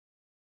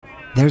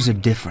There's a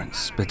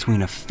difference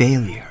between a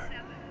failure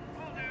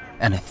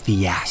and a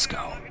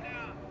fiasco.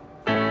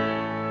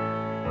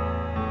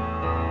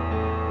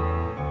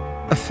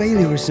 A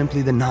failure is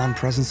simply the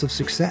non-presence of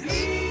success.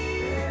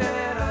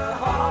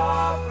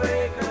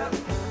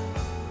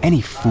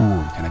 Any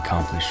fool can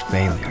accomplish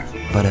failure,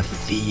 but a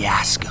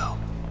fiasco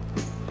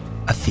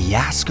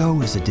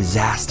is a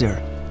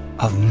disaster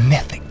of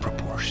mythic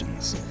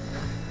proportions.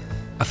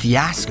 A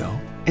fiasco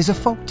is a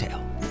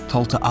folktale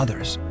told to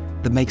others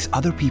that makes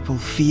other people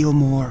feel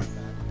more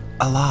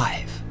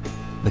alive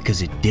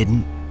because it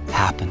didn't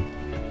happen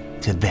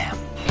to them.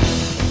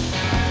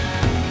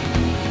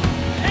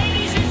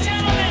 Ladies and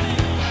gentlemen,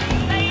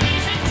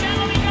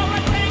 your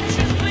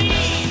attention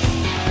please.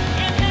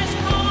 In this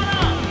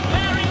corner,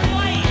 wearing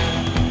white,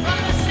 from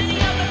the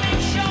city of the big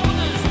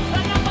shoulders,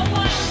 the #1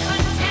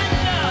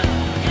 contender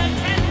in a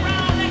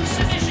 10-round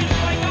exhibition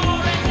for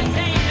your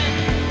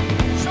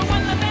entertainment. So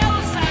when the bell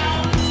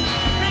sounds,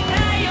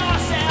 prepare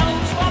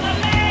yourselves for the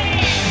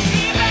main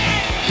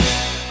event.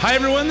 Hi,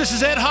 everyone. This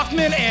is Ed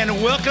Hoffman,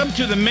 and welcome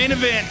to the main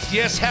event.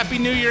 Yes, Happy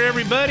New Year,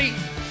 everybody.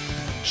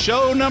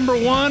 Show number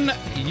 1,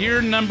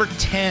 year number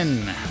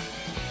 10.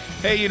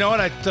 Hey, you know what?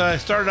 I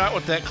started out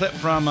with that clip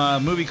from a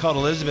movie called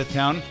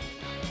Elizabethtown,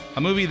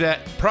 a movie that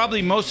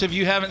probably most of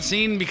you haven't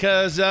seen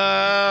because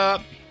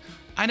I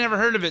never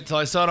heard of it till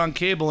I saw it on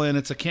cable, and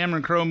it's a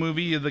Cameron Crowe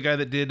movie, the guy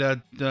that did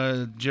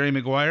Jerry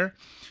Maguire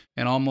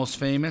and Almost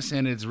Famous,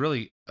 and it's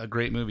really a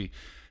great movie.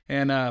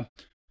 And,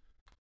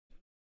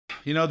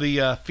 you know,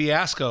 the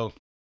fiasco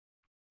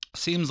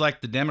seems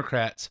like the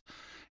Democrats,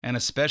 and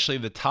especially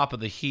the top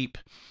of the heap,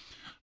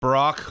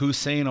 Barack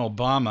Hussein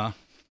Obama.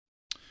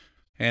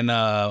 And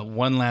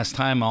one last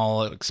time,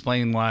 I'll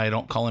explain why I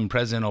don't call him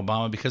President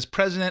Obama, because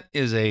president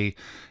is a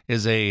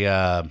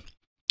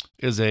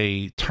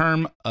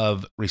term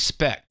of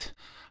respect.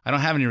 I don't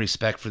have any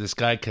respect for this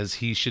guy because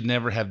he should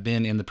never have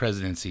been in the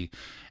presidency.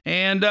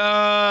 And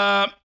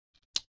I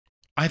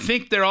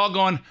think they're all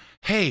going,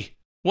 hey,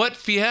 what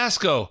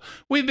fiasco?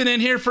 We've been in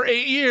here for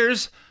 8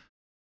 years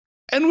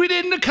and we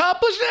didn't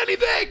accomplish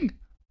anything.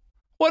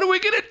 What are we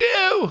going to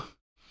do?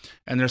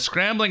 And they're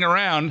scrambling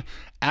around,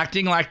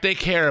 acting like they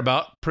care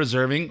about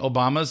preserving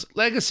Obama's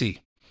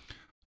legacy.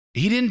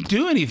 He didn't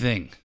do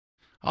anything.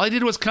 All he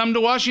did was come to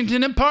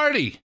Washington and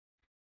party.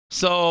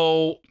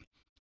 So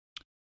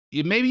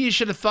maybe you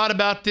should have thought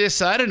about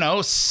this, I don't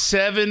know,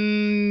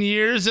 7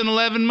 years and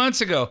 11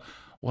 months ago.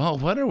 Well,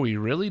 what are we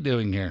really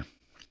doing here?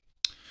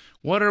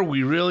 What are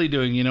we really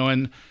doing? You know,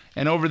 and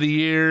over the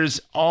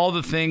years, all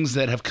the things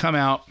that have come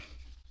out,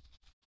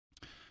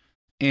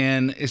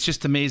 and it's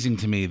just amazing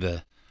to me.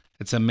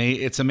 It's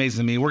amazing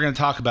to me. We're going to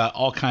talk about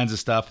all kinds of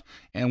stuff,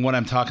 and what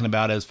I'm talking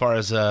about as far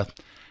as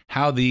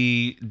how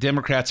the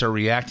Democrats are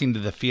reacting to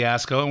the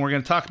fiasco, and we're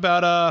going to talk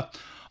about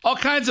all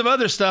kinds of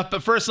other stuff.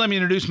 But first, let me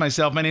introduce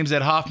myself. My name's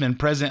Ed Hoffman,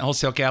 President,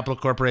 Wholesale Capital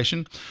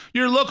Corporation,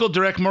 your local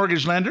direct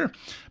mortgage lender,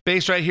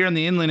 based right here in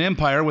the Inland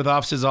Empire with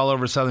offices all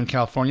over Southern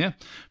California.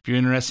 If you're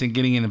interested in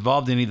getting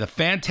involved in any of the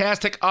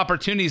fantastic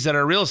opportunities that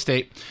are real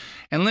estate,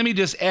 and let me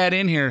just add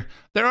in here,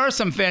 there are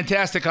some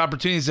fantastic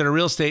opportunities that are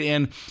real estate.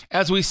 And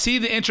as we see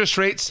the interest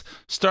rates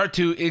start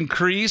to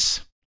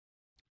increase,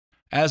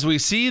 as we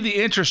see the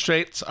interest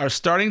rates are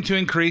starting to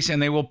increase, and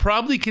they will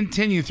probably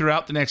continue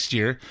throughout the next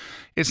year,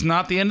 it's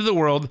not the end of the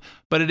world,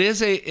 but it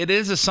is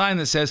a sign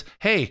that says,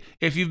 hey,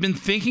 if you've been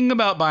thinking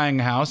about buying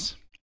a house,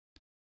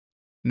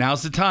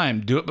 now's the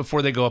time. Do it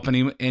before they go up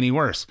any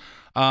worse.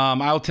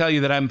 I'll tell you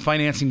that I'm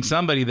financing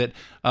somebody that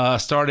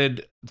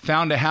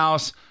found a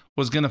house,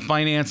 was going to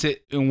finance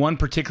it in one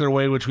particular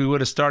way, which we would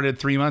have started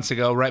 3 months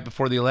ago, right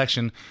before the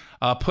election.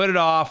 Put it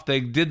off. They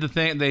did the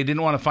thing. They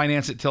didn't want to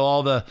finance it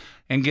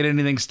and get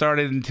anything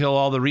started until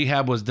all the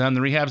rehab was done.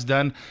 The rehab's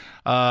done.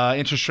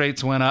 Interest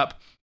rates went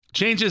up.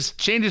 Changes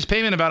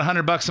payment about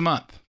 $100 a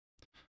month.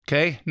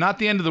 Okay, not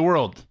the end of the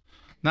world.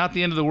 Not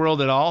the end of the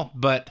world at all.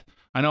 But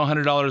I know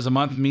 $100 a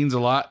month means a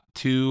lot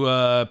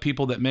to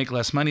people that make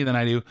less money than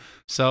I do.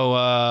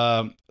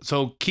 So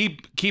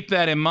keep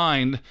that in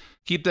mind.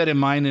 Keep that in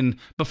mind, and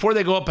before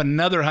they go up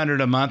another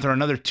 $100 a month or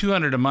another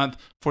 $200 a month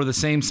for the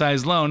same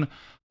size loan,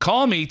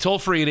 call me toll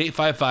free at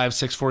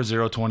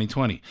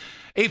 855-640-2020.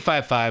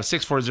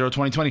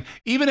 855-640-2020.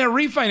 Even at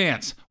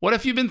refinance. What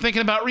if you've been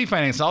thinking about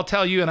refinance? I'll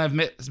tell you, and I've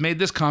made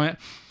this comment,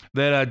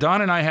 that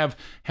Don and I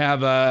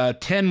have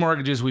 10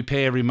 mortgages we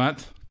pay every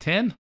month.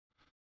 10?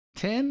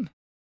 10?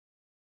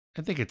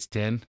 I think it's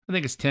 10. I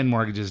think it's 10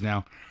 mortgages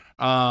now,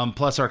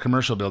 plus our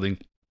commercial building.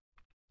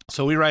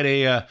 So we write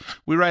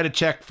a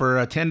check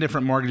for 10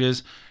 different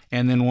mortgages,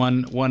 and then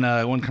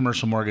one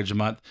commercial mortgage a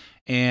month.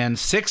 And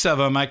 6 of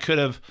them I could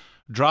have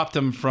dropped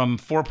them from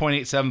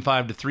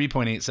 4.875 to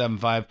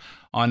 3.875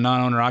 on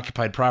non-owner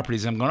occupied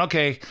properties. I'm going,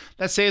 okay,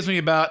 that saves me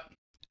about,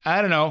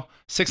 I don't know,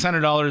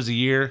 $600 a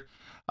year,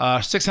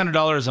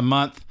 $600 a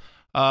month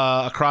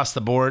across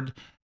the board.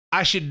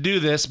 I should do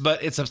this,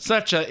 but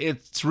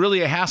it's really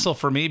a hassle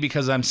for me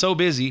because I'm so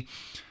busy.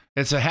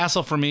 It's a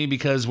hassle for me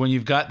because when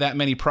you've got that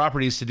many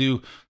properties to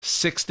do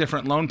 6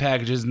 different loan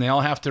packages and they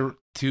all have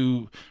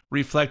to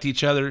reflect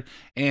each other,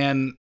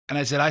 and And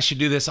I said, I should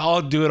do this.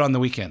 I'll do it on the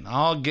weekend.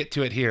 I'll get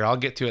to it here. I'll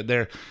get to it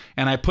there.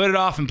 And I put it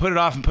off and put it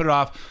off and put it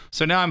off.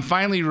 So now I'm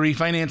finally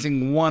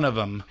refinancing one of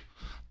them,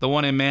 the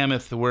one in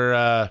Mammoth, where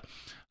I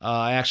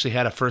actually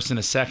had a first and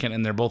a second,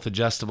 and they're both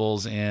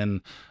adjustables. And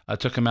I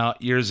took them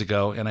out years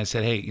ago. And I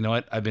said, hey, you know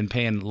what? I've been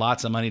paying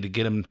lots of money to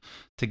get them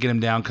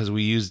down because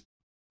we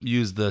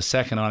used the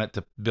second on it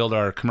to build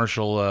our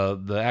commercial,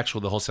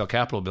 the wholesale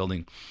capital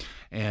building.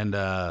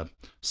 And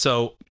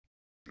so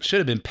should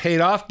have been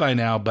paid off by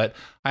now, but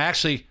I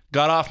actually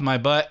got off my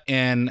butt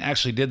and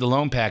actually did the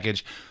loan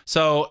package.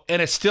 So,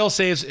 and it's still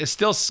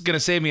going to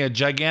save me a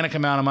gigantic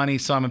amount of money.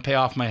 So I'm going to pay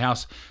off my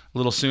house a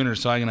little sooner.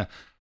 So I'm going to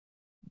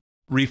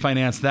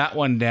refinance that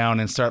one down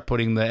and start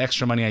putting the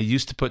extra money I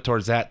used to put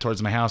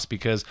towards my house.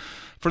 Because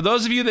for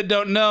those of you that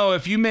don't know,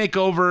 if you make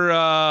over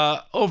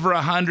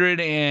 100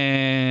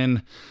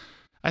 and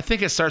I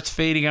think it starts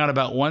fading out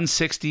about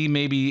 160,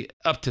 maybe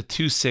up to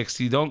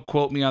 260. Don't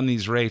quote me on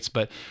these rates,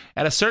 but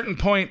at a certain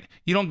point,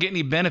 you don't get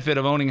any benefit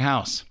of owning a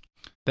house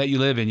that you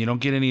live in. You don't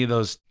get any of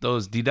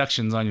those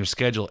deductions on your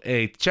Schedule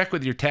A. Check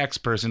with your tax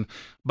person,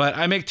 but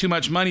I make too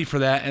much money for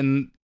that,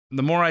 and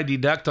the more I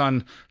deduct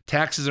on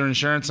taxes or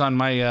insurance on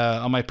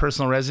my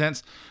personal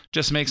residence,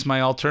 just makes my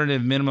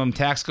alternative minimum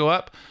tax go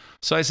up.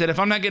 So I said, if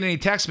I'm not getting any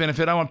tax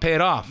benefit, I want to pay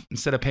it off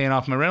instead of paying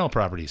off my rental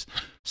properties.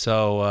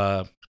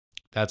 So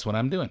that's what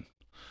I'm doing.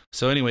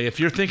 So anyway, if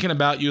you're thinking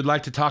about you'd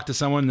like to talk to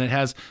someone that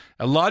has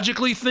a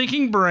logically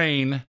thinking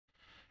brain,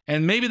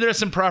 and maybe there's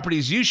some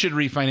properties you should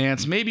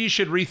refinance, maybe you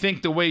should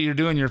rethink the way you're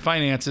doing your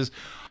finances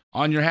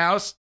on your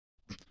house,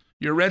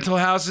 your rental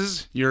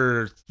houses,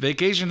 your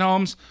vacation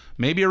homes,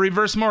 maybe a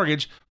reverse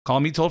mortgage,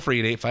 call me toll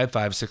free at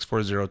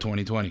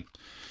 855-640-2020.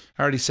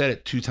 I already said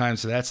it 2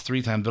 times, so that's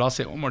 3 times, but I'll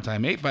say it one more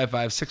time,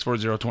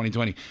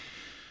 855-640-2020.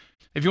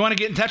 If you want to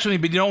get in touch with me,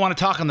 but you don't want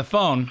to talk on the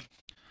phone,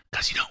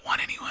 because you don't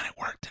want anyone at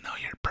work to know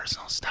your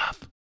personal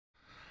stuff,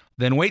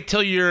 then wait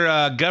till your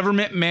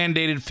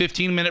government-mandated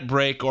 15-minute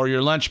break or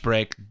your lunch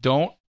break.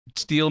 Don't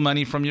steal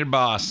money from your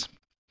boss,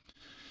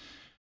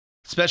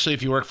 especially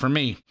if you work for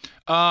me.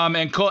 And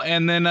then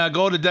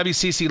go to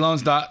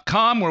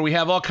WCCLoans.com, where we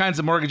have all kinds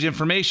of mortgage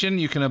information.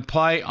 You can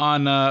apply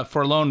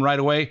for a loan right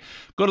away.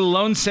 Go to the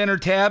Loan Center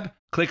tab,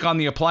 click on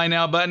the Apply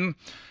Now button,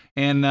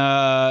 and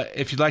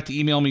if you'd like to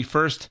email me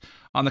first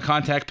on the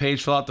contact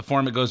page, fill out the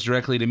form. It goes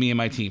directly to me and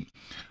my team.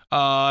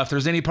 If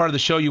there's any part of the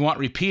show you want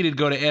repeated,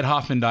 go to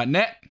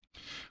edhoffman.net.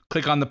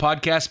 Click on the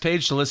podcast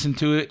page to listen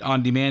to it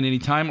on demand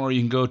anytime, or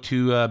you can go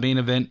to Main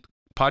Event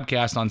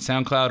Podcast on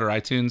SoundCloud or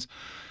iTunes.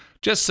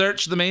 Just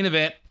search The Main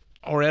Event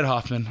or Ed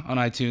Hoffman on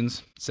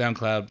iTunes,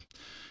 SoundCloud,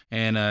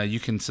 and you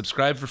can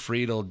subscribe for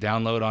free. It'll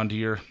download onto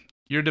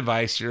your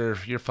device, your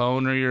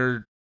phone or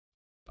your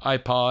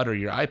iPod or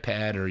your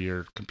iPad or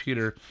your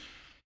computer,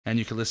 and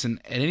you can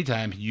listen at any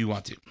time you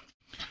want to.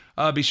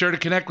 Be sure to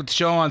connect with the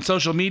show on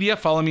social media.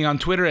 Follow me on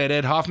Twitter at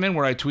Ed Hoffman,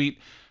 where I tweet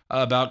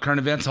about current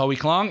events all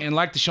week long, and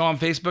like the show on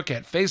Facebook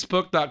at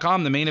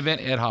facebook.com, The Main Event,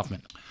 Ed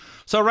Hoffman.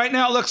 So right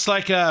now it looks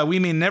like we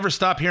may never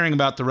stop hearing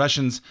about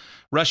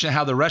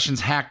how the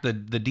Russians hacked the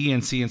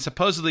DNC and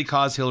supposedly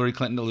caused Hillary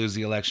Clinton to lose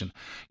the election.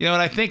 You know,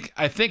 and I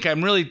think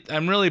I'm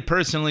really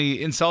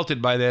personally insulted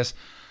by this,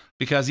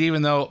 because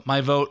even though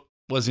my vote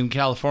was in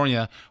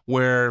California,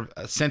 where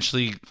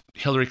essentially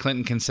Hillary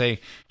Clinton can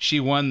say she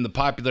won the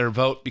popular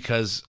vote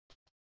because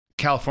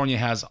California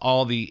has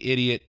all the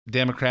idiot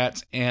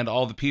Democrats and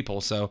all the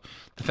people. So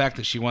the fact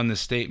that she won this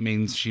state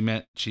means she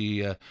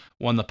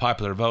won the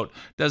popular vote.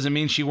 Doesn't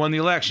mean she won the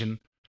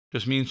election.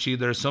 Just means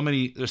there's so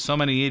many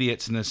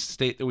idiots in this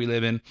state that we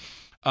live in.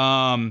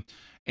 And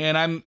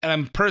I'm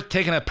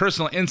taking a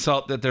personal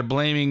insult that they're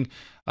blaming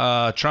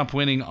Trump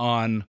winning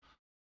on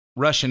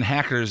Russian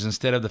hackers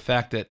instead of the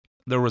fact that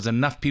there was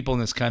enough people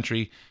in this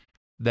country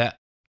that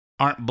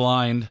aren't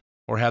blind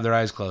or have their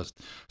eyes closed.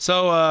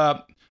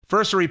 So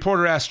first, a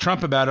reporter asked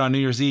Trump about it on New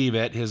Year's Eve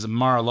at his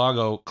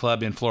Mar-a-Lago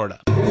club in Florida.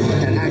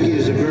 And hacking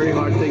is a very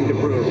hard thing to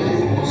prove,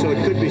 so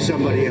it could be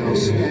somebody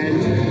else.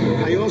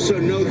 And I also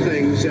know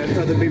things that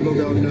other people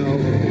don't know,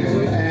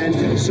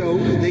 and so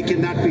they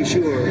cannot be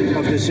sure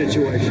of the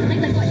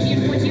situation. Like what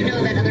do you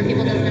know that other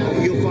people don't know?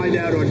 You'll find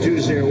out on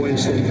Tuesday or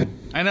Wednesday.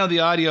 I know the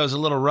audio is a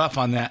little rough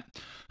on that.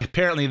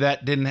 Apparently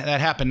that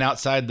happened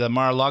outside the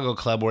Mar-a-Lago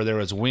club, where there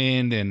was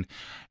wind and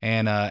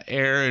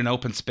air and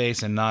open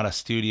space and not a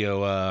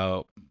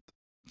studio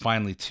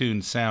finely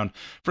tuned sound.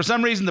 For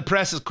some reason, the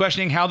press is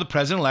questioning how the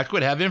president-elect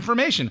would have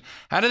information.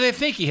 How do they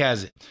think he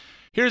has it?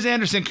 Here's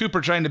Anderson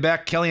Cooper trying to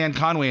back Kellyanne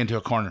Conway into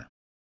a corner.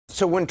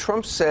 So when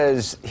Trump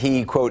says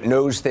he, quote,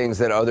 knows things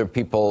that other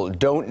people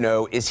don't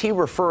know, is he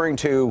referring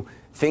to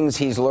things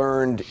he's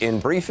learned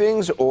in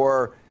briefings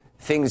or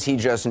things he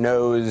just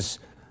knows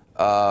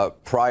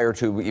prior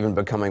to even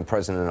becoming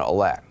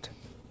president-elect?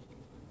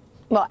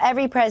 Well,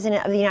 every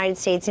president of the United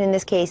States, and in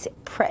this case,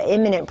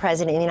 imminent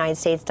president of the United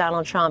States,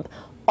 Donald Trump,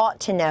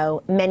 ought to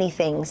know many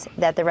things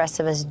that the rest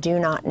of us do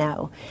not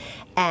know.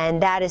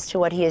 And that is to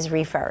what he is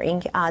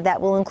referring.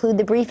 That will include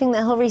the briefing that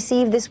he'll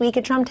receive this week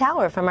at Trump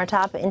Tower from our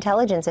top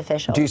intelligence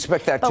official. Do you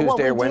expect that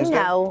Tuesday or Wednesday?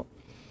 Know,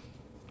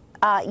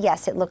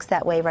 yes, it looks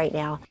that way right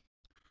now.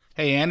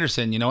 Hey,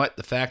 Anderson, you know what?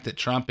 The fact that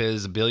Trump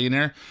is a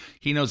billionaire,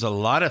 he knows a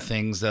lot of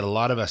things that a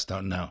lot of us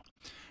don't know.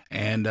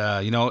 And,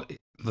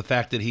 the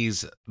fact that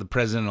he's the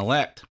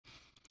president-elect,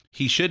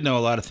 he should know a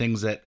lot of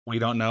things that we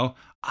don't know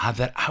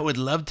that I would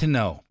love to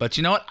know. But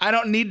you know what? I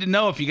don't need to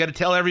know. If you got to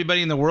tell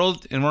everybody in the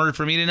world in order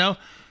for me to know,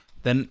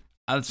 then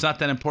it's not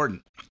that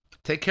important.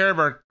 Take care of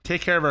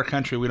our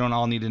country. We don't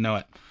all need to know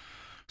it.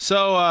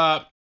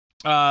 So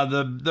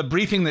the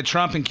briefing that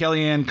Trump and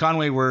Kellyanne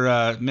Conway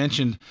were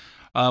mentioned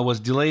was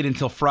delayed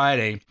until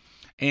Friday,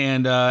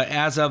 and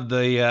as of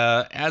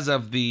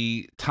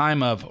the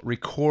time of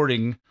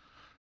recording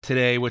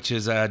today, which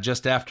is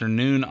just after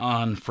noon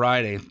on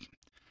Friday,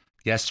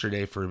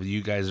 yesterday for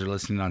you guys that are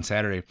listening on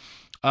Saturday,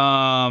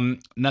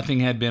 nothing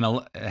had been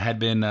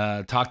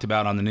talked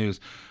about on the news.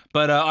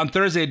 But on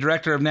Thursday,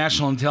 Director of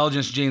National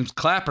Intelligence James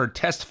Clapper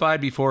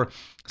testified before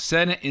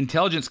Senate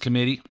Intelligence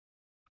Committee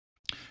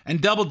and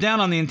doubled down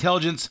on the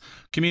intelligence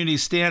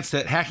community's stance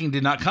that hacking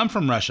did not come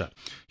from Russia.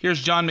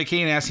 Here's John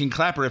McCain asking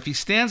Clapper if he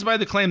stands by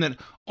the claim that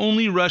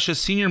only Russia's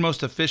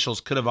senior-most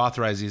officials could have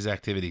authorized these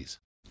activities.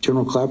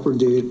 General Clapper,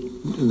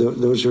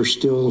 those are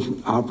still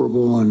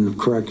operable and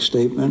correct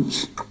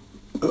statements?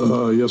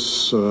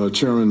 Yes,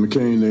 Chairman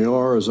McCain, they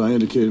are. As I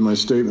indicated in my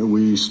statement,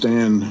 we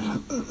stand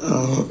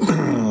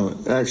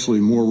actually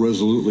more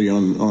resolutely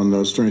on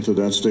the strength of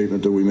that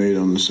statement that we made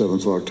on the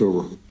 7th of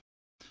October.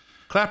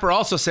 Clapper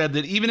also said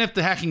that even if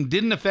the hacking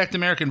didn't affect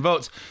American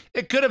votes,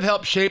 it could have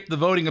helped shape the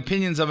voting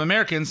opinions of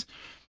Americans.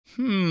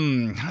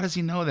 How does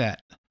he know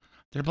that?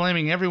 They're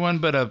blaming everyone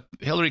but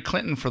Hillary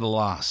Clinton for the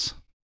loss.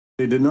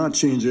 They did not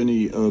change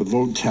any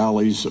vote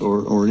tallies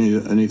or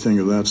anything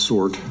of that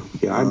sort.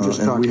 Yeah, I'm just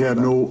talking we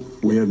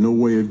had no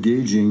way of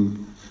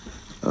gauging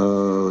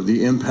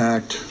the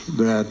impact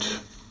that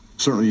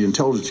certainly the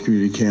intelligence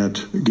community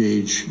can't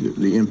gauge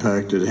the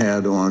impact it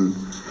had on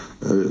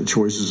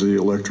choices the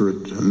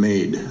electorate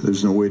made.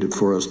 There's no way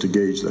for us to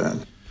gauge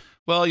that.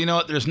 Well, you know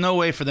what? There's no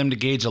way for them to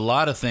gauge a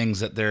lot of things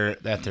that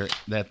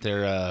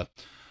they're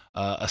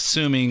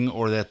assuming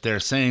or that they're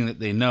saying that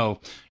they know.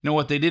 You know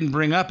what they didn't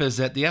bring up is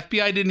that the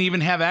FBI didn't even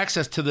have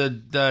access to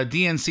the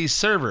DNC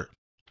server.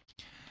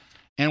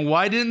 And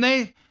why didn't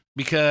they?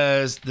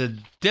 Because the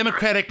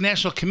Democratic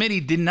National Committee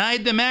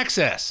denied them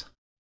access.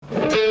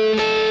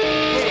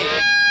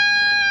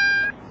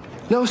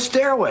 No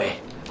stairway.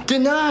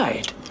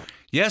 Denied.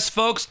 Yes,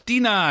 folks,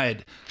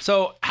 denied.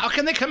 So how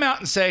can they come out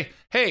and say,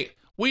 hey,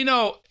 we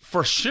know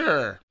for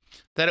sure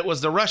that it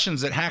was the Russians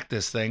that hacked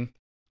this thing,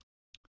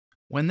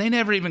 when they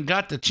never even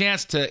got the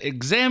chance to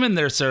examine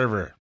their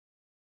server?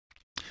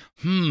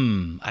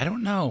 I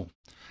don't know.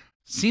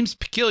 Seems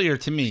peculiar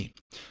to me.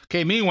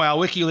 Okay, meanwhile,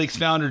 WikiLeaks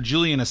founder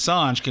Julian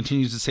Assange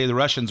continues to say the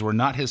Russians were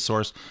not his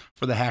source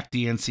for the hacked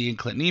DNC and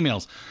Clinton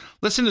emails.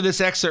 Listen to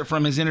this excerpt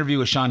from his interview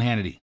with Sean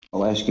Hannity.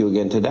 I'll ask you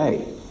again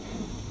today.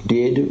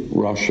 Did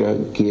Russia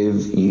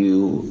give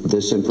you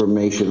this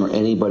information or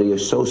anybody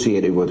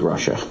associated with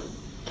Russia?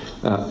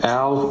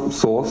 Our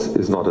source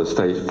is not a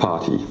state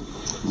party.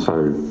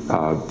 So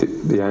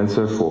the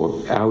answer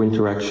for our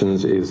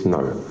interactions is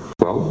no.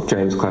 Well,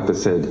 James Clapper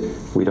said,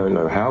 we don't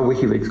know how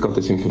WikiLeaks got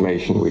this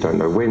information. We don't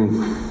know when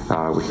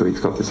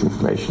WikiLeaks got this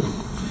information.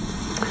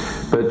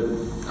 But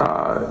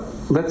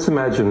let's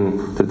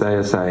imagine that they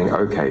are saying,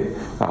 okay,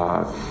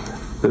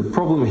 the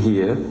problem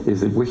here is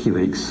that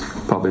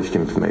WikiLeaks published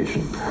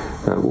information.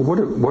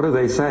 What are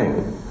they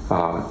saying?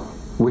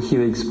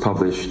 WikiLeaks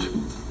published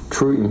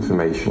true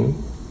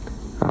information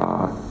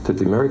that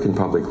the American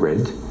public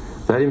read.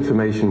 That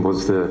information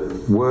was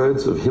the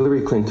words of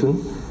Hillary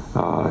Clinton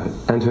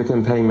and her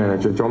campaign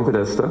manager, John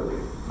Podesta,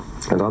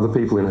 and other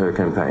people in her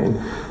campaign.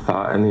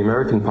 And the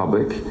American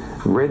public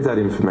read that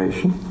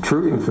information,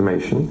 true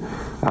information,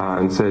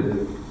 and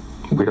said,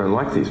 we don't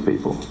like these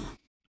people.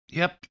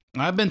 Yep,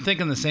 I've been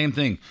thinking the same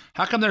thing.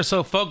 How come they're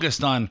so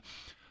focused on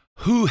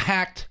who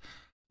hacked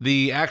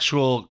the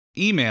actual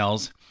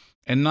emails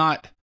and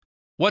not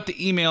what the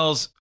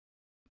emails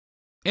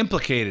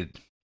implicated?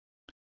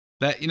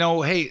 That,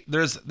 hey,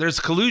 there's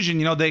collusion.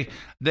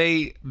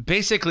 They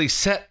basically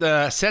set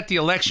the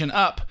election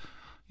up.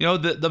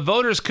 The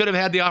voters could have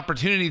had the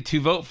opportunity to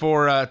vote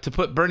for to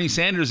put Bernie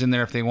Sanders in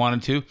there if they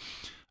wanted to,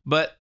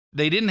 but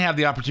they didn't have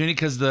the opportunity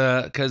because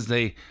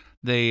they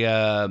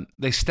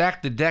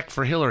stacked the deck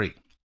for Hillary.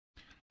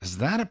 Is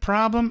that a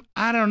problem?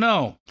 I don't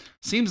know.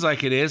 Seems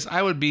like it is.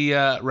 I would be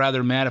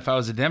rather mad if I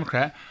was a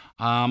Democrat.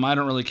 I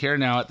don't really care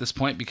now at this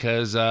point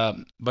because,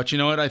 but you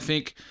know what? I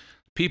think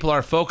people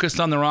are focused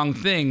on the wrong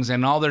things,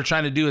 and all they're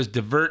trying to do is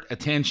divert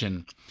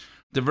attention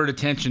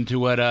to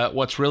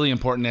what's really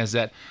important, is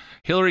that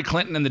Hillary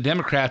Clinton and the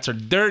Democrats are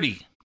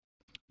dirty.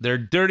 They're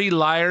dirty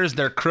liars.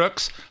 They're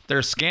crooks.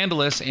 They're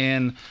scandalous,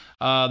 and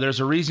there's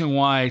a reason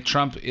why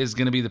Trump is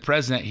going to be the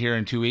president here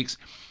in 2 weeks.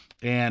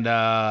 And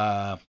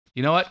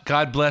you know what?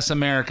 God bless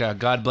America.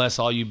 God bless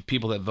all you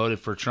people that voted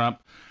for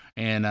Trump,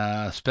 and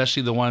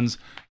especially the ones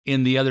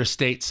in the other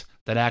states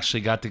that actually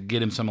got to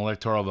get him some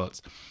electoral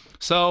votes.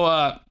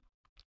 So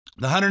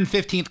the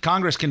 115th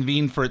Congress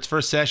convened for its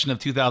first session of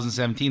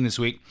 2017 this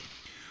week.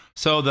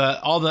 So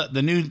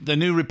the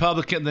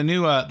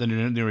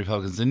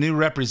new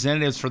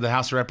representatives for the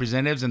House of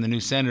Representatives and the new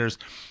senators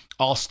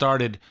all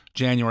started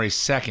January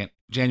 2nd,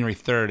 January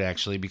 3rd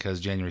actually, because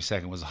January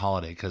 2nd was a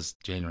holiday because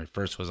January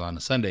 1st was on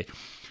a Sunday.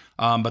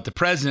 But the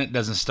president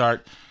doesn't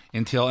start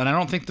until, and I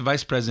don't think the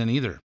vice president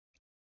either,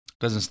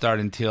 doesn't start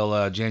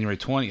until January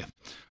 20th.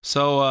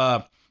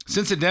 So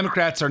since the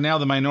Democrats are now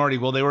the minority,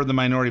 well, they were the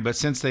minority, but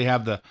since they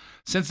have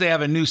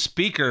a new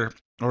speaker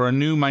or a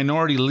new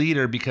minority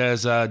leader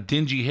because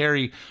Dingy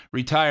Harry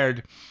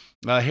retired,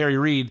 Harry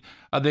Reid,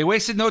 they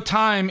wasted no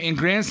time in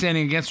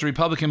grandstanding against the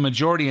Republican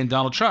majority and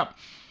Donald Trump.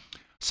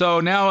 So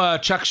now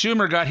Chuck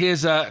Schumer got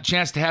his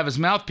chance to have his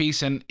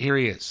mouthpiece, and here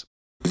he is.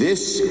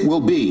 This will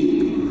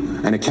be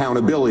an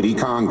accountability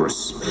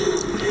Congress,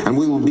 and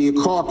we will be a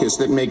caucus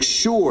that makes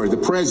sure the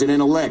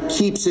president-elect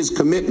keeps his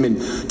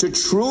commitment to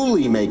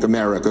truly make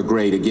America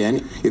great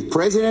again. If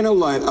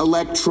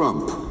President-elect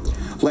Trump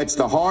lets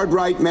the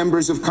hard-right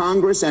members of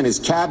Congress and his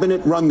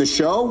cabinet run the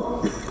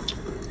show,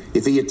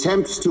 if he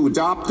attempts to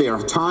adopt their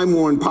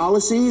time-worn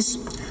policies,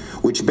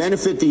 which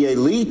benefit the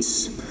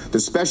elites, the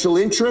special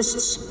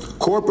interests,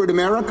 corporate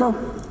America,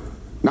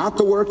 not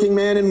the working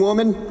man and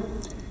woman,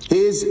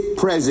 his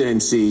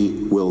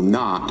presidency will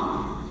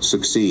not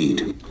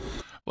succeed.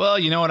 Well,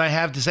 you know what I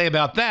have to say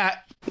about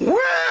that?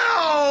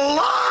 Well,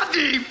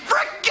 Lottie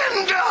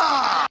frickin'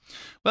 da!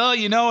 Well,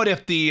 you know what?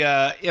 If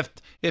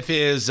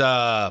his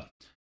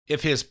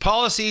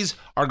policies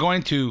are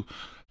going to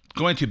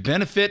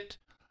benefit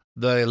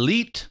the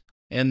elite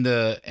and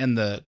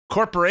the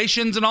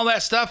corporations and all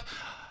that stuff,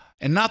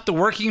 and not the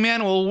working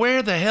man, well,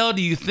 where the hell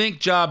do you think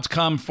jobs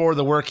come for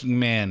the working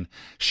man?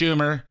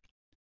 Schumer,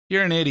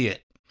 you're an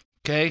idiot.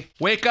 Okay?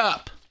 Wake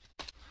up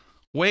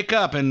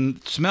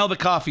and smell the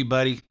coffee,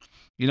 buddy.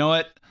 You know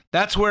what?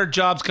 That's where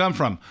jobs come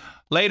from.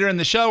 Later in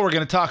the show, we're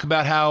going to talk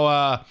about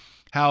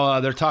how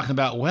they're talking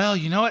about, well,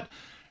 you know what?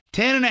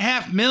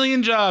 10.5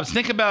 million jobs.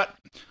 Think about,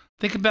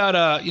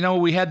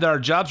 we had our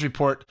jobs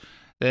report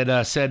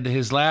that said in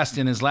his last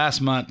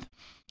month,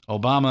 the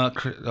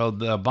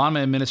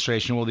Obama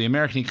administration, the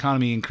American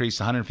economy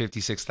increased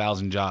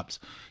 156,000 jobs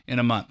in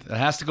a month. It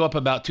has to go up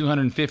about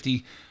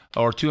 250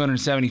 or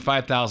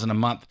 275,000 a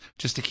month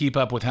just to keep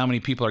up with how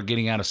many people are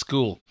getting out of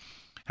school,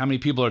 how many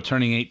people are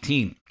turning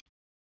 18.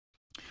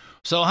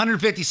 So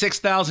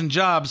 156,000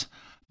 jobs,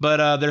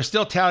 but they're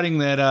still touting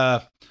that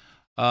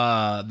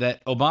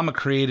that Obama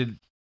created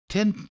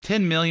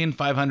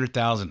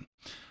 10,500,000.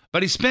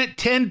 But he spent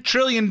 $10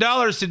 trillion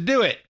to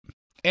do it,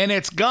 and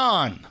it's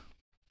gone.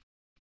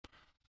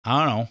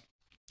 I don't know.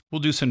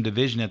 We'll do some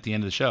division at the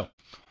end of the show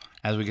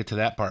as we get to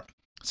that part.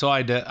 So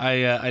I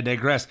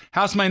digress.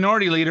 House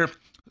Minority Leader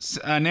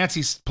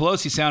Nancy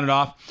Pelosi sounded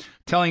off,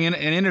 telling an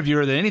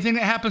interviewer that anything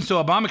that happens to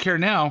Obamacare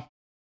now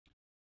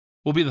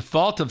will be the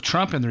fault of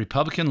Trump and the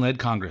Republican-led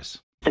Congress.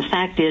 The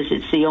fact is,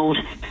 it's the old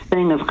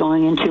thing of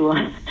going into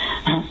a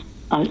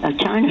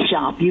china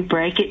shop. You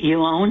break it,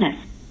 you own it.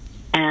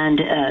 And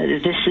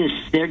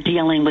they're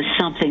dealing with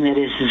something that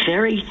is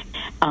very,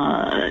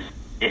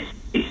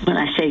 when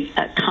I say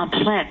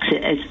complex,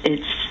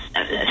 it's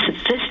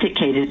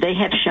sophisticated. They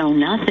have shown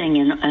nothing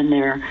in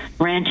their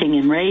ranting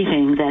and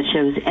raving that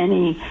shows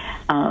any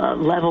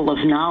level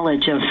of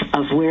knowledge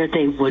of where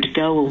they would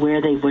go or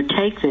where they would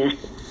take this.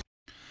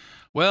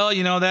 Well,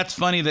 you know, that's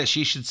funny that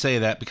she should say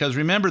that, because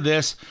remember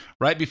this,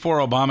 right before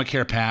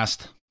Obamacare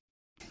passed.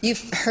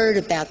 You've heard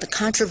about the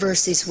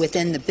controversies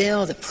within the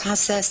bill, the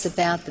process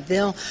about the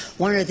bill,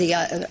 one of the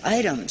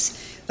items,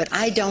 but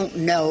I don't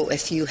know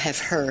if you have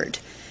heard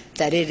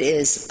that it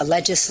is a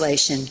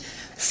legislation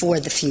for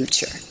the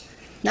future.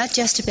 Not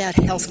just about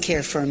health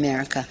care for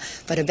America,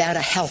 but about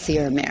a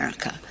healthier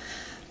America,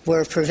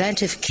 where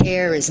preventive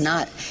care is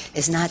not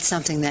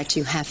something that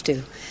you have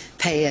to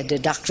pay a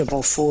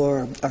deductible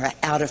for or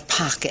out of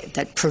pocket,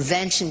 that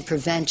prevention.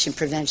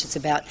 It's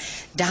about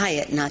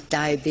diet, not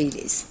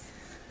diabetes.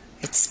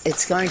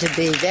 It's going to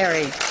be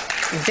very,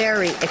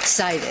 very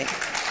exciting.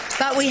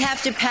 But we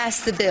have to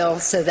pass the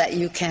bill so that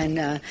you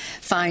can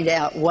find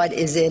out what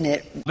is in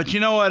it. But you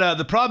know what?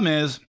 The problem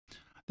is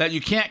that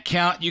you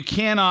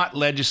cannot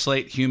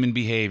legislate human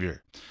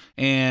behavior.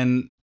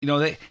 And, you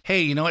know,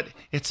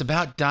 it's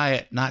about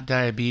diet, not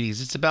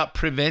diabetes. It's about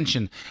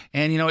prevention.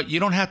 And, you know what? You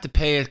don't have to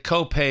pay a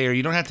copay, or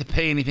you don't have to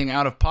pay anything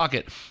out of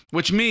pocket,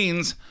 which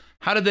means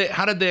how did they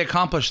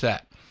accomplish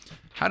that?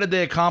 How did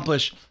they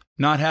accomplish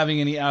not having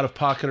any out of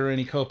pocket or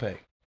any copay?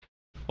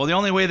 Well, the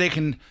only way they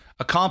can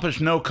accomplish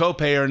no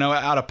copay or no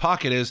out of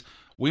pocket is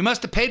we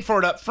must have paid for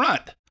it up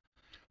front.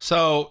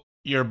 So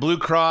your Blue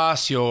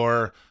Cross,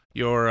 your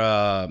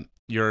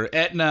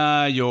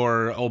Aetna,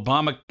 your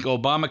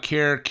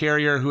Obamacare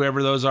carrier,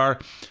 whoever those are,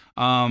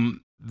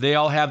 they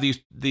all have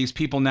these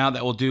people now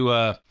that will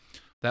do.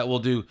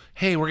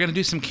 Hey, we're gonna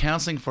do some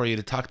counseling for you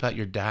to talk about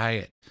your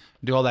diet,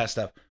 do all that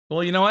stuff.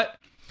 Well, you know what?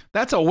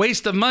 That's a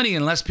waste of money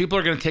unless people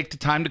are going to take the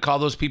time to call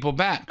those people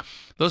back.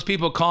 Those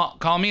people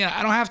call me, and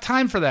I don't have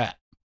time for that.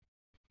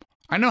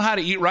 I know how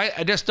to eat right.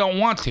 I just don't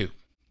want to.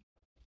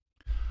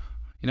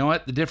 You know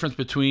what? The difference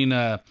between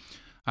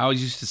I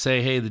always used to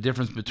say, hey, the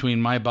difference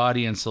between my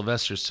body and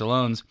Sylvester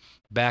Stallone's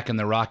back in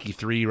the Rocky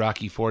 3,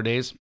 Rocky 4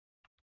 days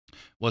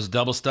was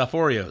double stuffed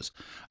Oreos.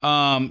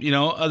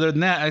 Other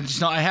than that,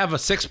 I have a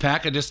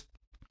 6-pack. I just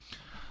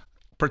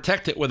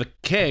protect it with a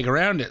keg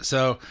around it.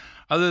 So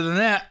other than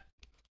that,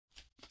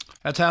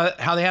 that's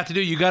how they have to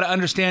do. You got to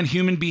understand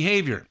human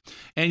behavior.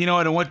 And you know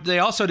what? And what they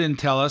also didn't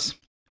tell us,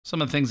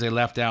 some of the things they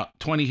left out,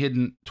 20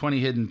 hidden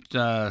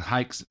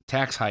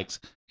tax hikes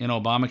in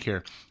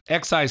Obamacare,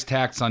 excise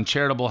tax on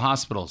charitable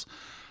hospitals,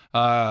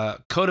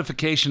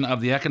 codification of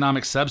the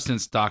economic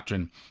substance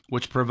doctrine,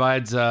 which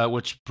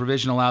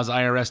provision allows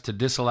IRS to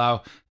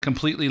disallow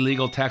completely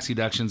legal tax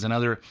deductions and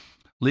other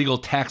legal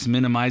tax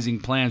minimizing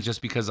plans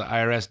just because the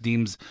IRS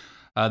deems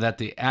that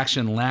the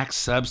action lacks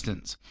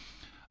substance.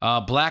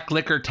 Black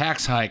liquor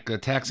tax hike, a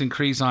tax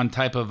increase on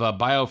type of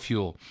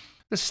biofuel.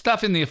 This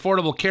stuff in the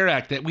Affordable Care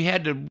Act that we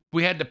had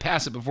to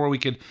pass it before we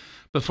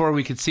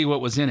could see what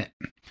was in it.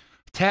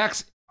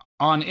 Tax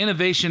on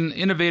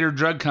innovator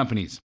drug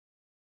companies.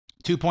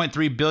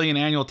 $2.3 billion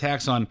annual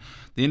tax on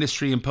the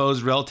industry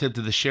imposed relative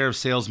to the share of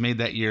sales made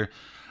that year.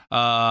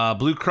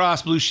 Blue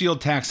Cross Blue Shield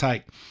tax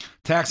hike.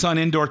 Tax on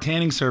indoor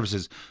tanning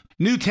services.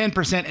 New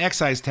 10%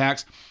 excise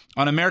tax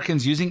on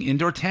Americans using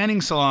indoor tanning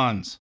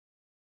salons.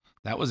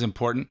 That was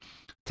important.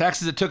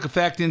 Taxes that took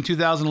effect in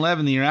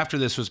 2011, the year after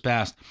this was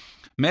passed.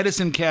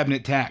 Medicine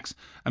cabinet tax.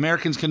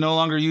 Americans can no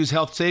longer use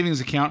health savings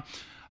account,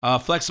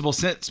 flexible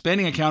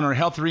spending account, or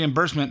health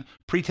reimbursement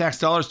pre-tax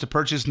dollars to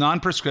purchase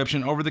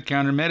non-prescription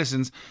over-the-counter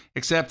medicines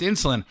except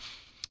insulin.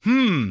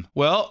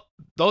 Well,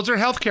 those are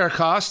healthcare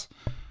costs,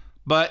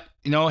 but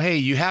hey,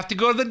 you have to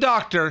go to the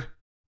doctor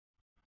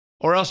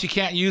or else you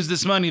can't use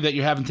this money that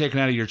you haven't taken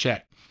out of your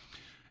check.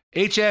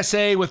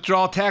 HSA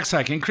withdrawal tax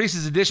hike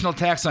increases additional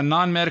tax on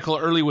non-medical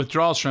early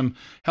withdrawals from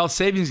health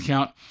savings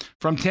account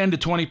from 10 to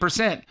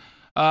 20%.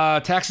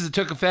 Taxes that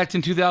took effect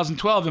in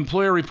 2012,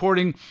 employer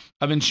reporting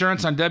of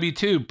insurance on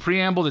W-2,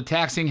 preamble to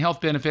taxing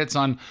health benefits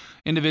on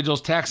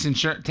individuals' tax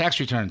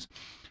returns.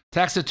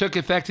 Tax that took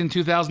effect in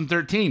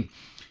 2013,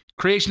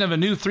 creation of a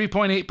new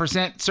 3.8%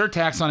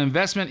 surtax on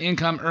investment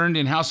income earned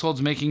in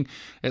households making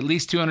at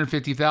least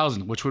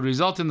 $250,000, which would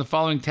result in the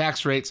following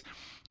tax rates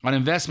on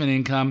investment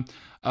income.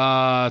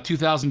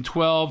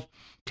 2012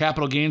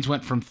 capital gains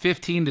went from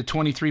 15 to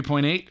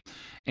 23.8.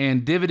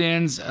 And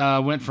dividends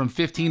went from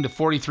 15 to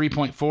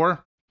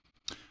 43.4.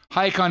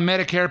 Hike on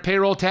Medicare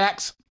payroll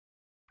tax.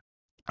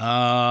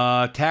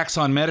 Tax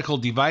on medical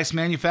device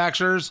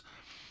manufacturers.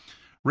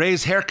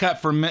 Raise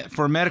haircut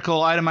for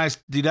medical itemized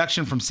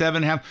deduction from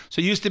 7.5.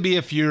 So it used to be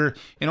if you're,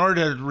 in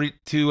order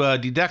to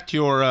deduct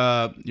your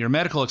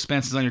medical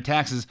expenses on your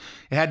taxes,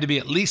 it had to be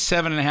at least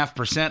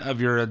 7.5%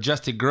 of your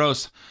adjusted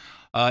gross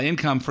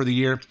income for the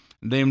year.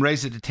 They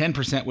raised it to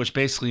 10%, which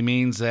basically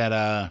means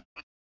that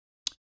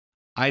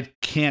I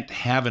can't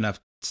have enough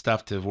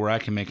stuff to where I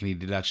can make any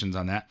deductions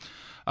on that.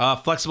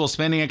 Flexible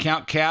spending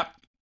account cap,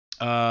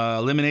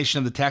 elimination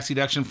of the tax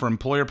deduction for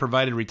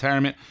employer-provided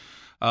retirement,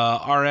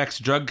 RX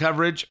drug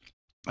coverage,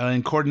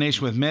 in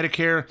coordination with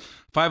Medicare,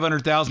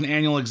 $500,000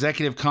 annual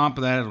executive comp.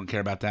 I don't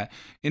care about that.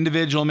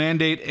 Individual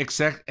mandate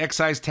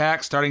excise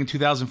tax starting in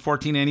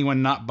 2014.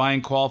 Anyone not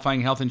buying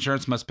qualifying health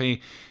insurance must pay.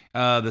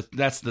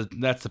 That's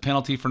the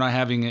penalty for not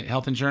having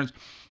health insurance.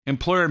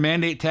 Employer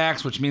mandate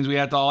tax, which means we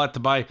all have to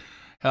buy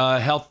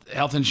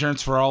health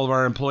insurance for all of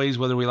our employees,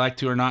 whether we like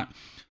to or not.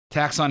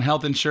 Tax on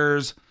health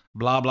insurers,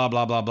 blah, blah,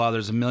 blah, blah, blah.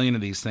 There's a million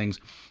of these things.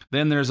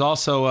 Then there's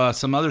also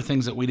some other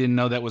things that we didn't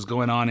know that was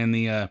going on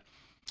that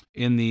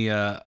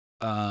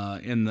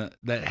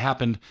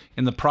happened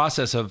in the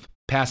process of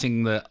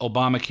passing the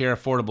Obamacare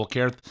Affordable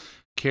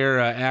Care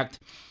Act.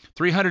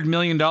 $300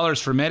 million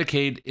for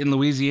Medicaid in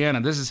Louisiana.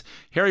 This is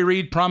Harry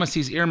Reid promised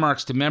these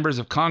earmarks to members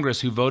of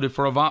Congress who voted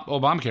for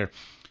Obamacare.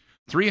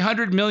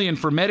 $300 million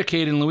for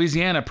Medicaid in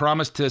Louisiana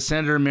promised to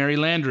Senator Mary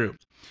Landrieu.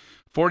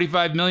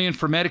 $45 million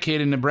for Medicaid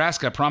in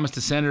Nebraska promised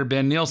to Senator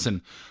Ben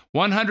Nielsen.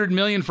 $100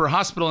 million for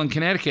hospital in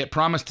Connecticut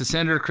promised to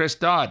Senator Chris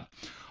Dodd.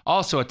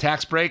 Also a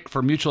tax break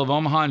for Mutual of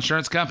Omaha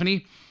Insurance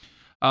Company.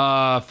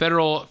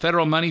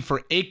 Federal money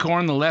for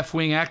ACORN, the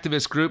left-wing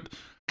activist group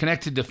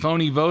connected to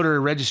phony voter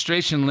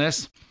registration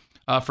lists.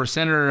 For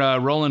Senator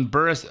Roland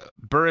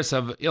Burris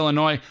of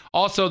Illinois.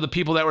 Also, the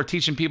people that were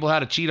teaching people how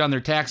to cheat on their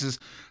taxes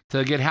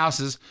to get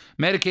houses.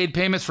 Medicaid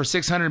payments for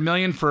 $600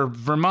 million for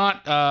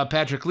Vermont,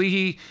 Patrick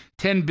Leahy.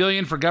 $10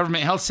 billion for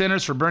government health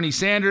centers for Bernie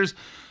Sanders.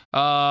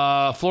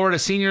 Florida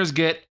seniors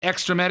get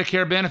extra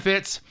Medicare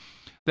benefits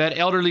that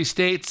elderly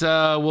states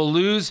will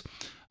lose.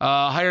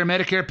 Higher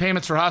Medicare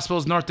payments for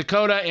hospitals in North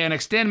Dakota, and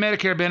extend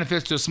Medicare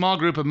benefits to a small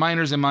group of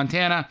miners in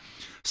Montana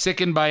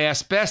sickened by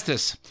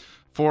asbestos.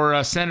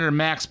 For Senator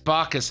Max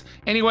Baucus.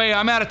 Anyway,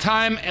 I'm out of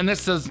time, and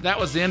that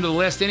was the end of the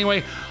list.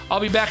 Anyway, I'll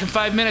be back in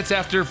 5 minutes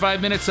after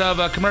 5 minutes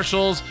of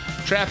commercials,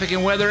 traffic,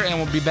 and weather, and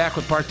we'll be back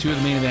with part 2 of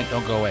the main event.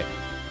 Don't go away.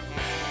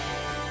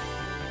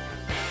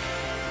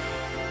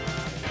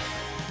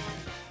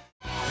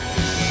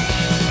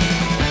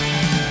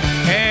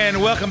 And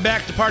welcome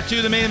back to part 2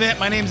 of the main event.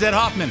 My name is Ed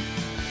Hoffman,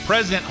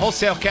 President,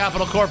 Wholesale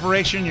Capital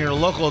Corporation, your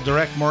local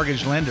direct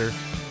mortgage lender.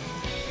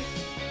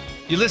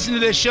 You listen to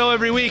this show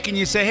every week and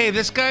you say, hey,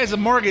 this guy's a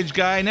mortgage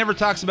guy, never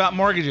talks about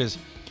mortgages.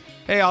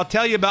 Hey, I'll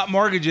tell you about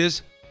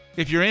mortgages.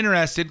 If you're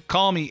interested,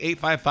 call me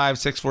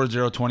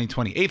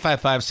 855-640-2020,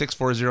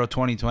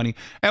 855-640-2020.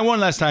 And one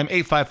last time,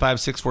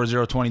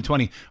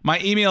 855-640-2020. My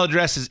email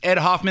address is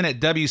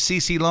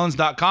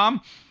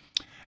edhoffman@wccloans.com.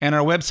 And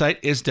our website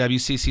is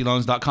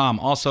wccloans.com.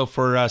 Also,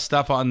 for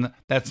stuff on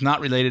that's not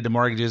related to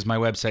mortgages, my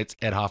website's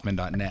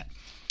edhoffman.net.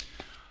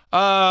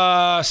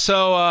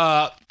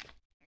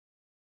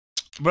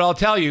 But I'll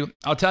tell you,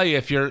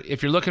 if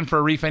you're looking for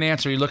a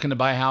refinance or you're looking to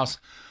buy a house,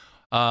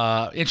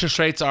 interest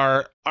rates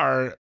are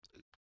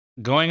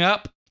going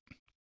up.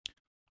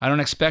 I don't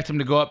expect them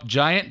to go up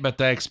giant,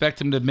 but I expect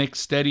them to make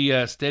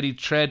steady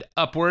tread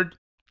upward.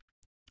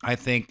 I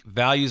think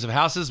values of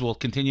houses will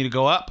continue to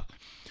go up.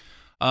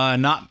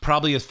 Not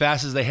probably as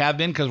fast as they have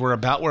been, because we're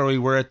about where we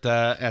were at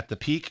the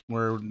peak.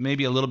 We're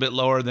maybe a little bit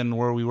lower than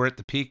where we were at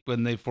the peak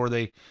before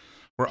they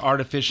were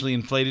artificially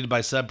inflated by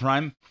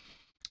subprime.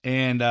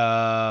 And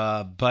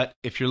but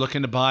if you're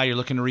looking to buy, you're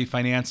looking to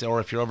refinance, or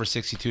if you're over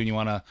 62 and you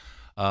want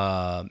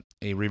a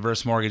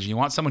reverse mortgage, and you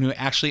want someone who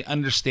actually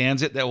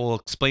understands it, that will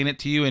explain it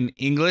to you in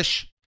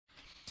English,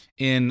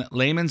 in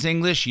layman's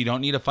English. You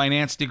don't need a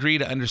finance degree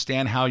to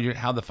understand how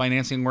the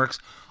financing works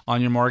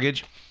on your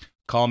mortgage.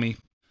 Call me,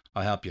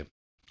 I'll help you.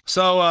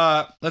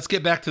 So let's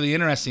get back to the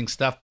interesting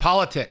stuff,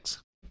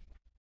 politics.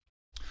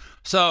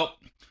 So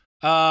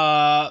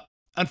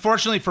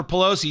unfortunately for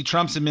Pelosi,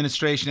 Trump's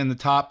administration and the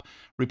top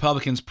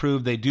Republicans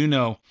proved they do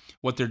know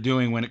what they're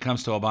doing when it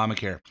comes to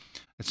Obamacare.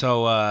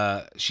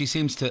 So she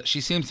seems to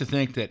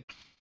think that,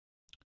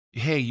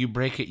 hey, you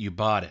break it, you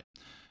bought it,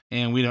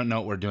 and we don't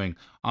know what we're doing.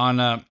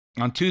 On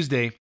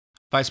Tuesday,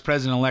 Vice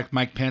President-elect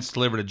Mike Pence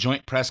delivered a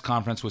joint press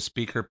conference with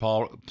Speaker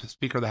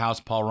of the House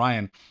Paul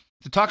Ryan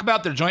to talk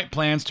about their joint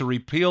plans to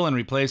repeal and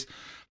replace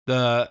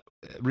the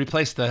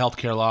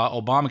healthcare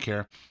law,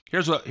 Obamacare.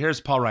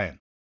 Here's Paul Ryan.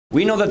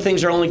 We know that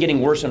things are only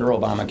getting worse under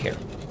Obamacare.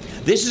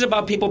 This is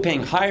about people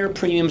paying higher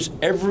premiums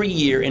every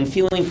year and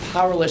feeling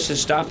powerless to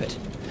stop it.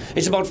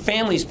 It's about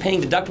families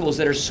paying deductibles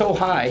that are so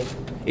high,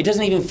 it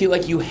doesn't even feel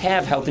like you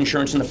have health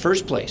insurance in the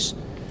first place.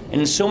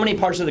 And in so many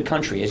parts of the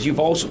country, as you've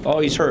also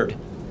always heard,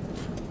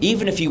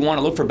 even if you want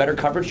to look for better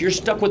coverage, you're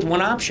stuck with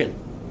one option.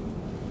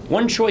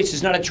 One choice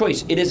is not a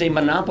choice, it is a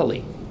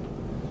monopoly.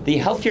 The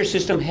healthcare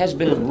system has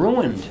been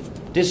ruined,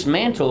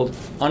 dismantled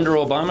under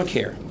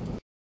Obamacare.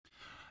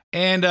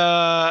 And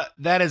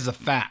that is a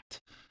fact.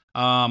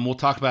 We'll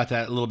talk about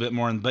that a little bit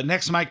more. But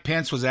next, Mike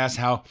Pence was asked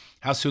how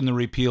soon the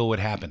repeal would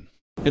happen.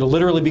 It'll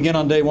literally begin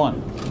on day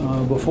one.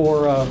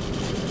 Before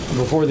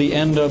the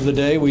end of the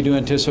day, we do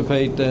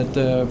anticipate that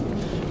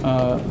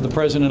the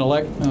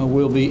president-elect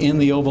will be in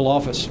the Oval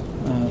Office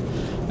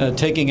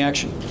taking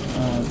action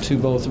to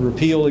both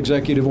repeal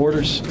executive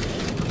orders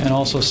and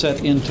also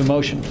set into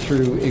motion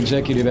through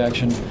executive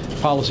action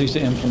policies to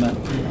implement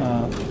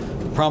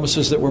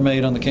promises that were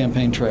made on the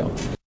campaign trail.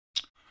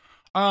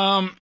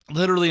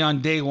 Literally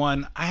on day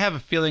one, I have a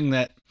feeling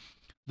that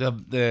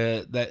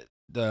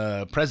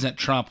the President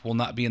Trump will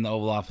not be in the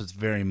Oval Office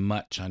very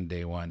much on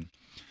day one,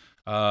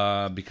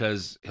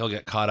 because he'll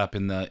get caught up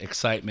in the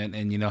excitement,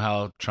 and you know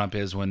how Trump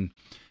is when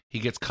he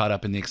gets caught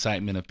up in the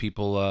excitement of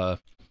people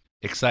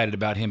excited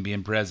about him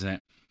being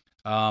president.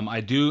 I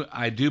do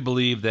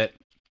believe that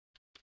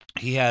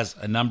he has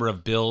a number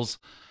of bills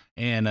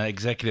and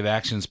executive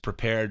actions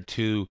prepared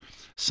to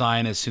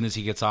sign as soon as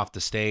he gets off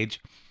the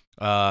stage.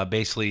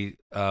 Basically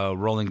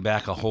rolling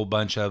back a whole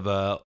bunch of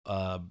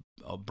Barack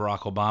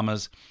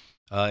Obama's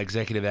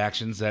executive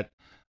actions that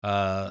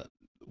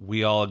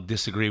we all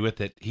disagree with,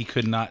 that he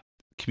could not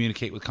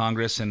communicate with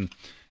Congress and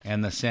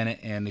the Senate,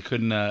 and he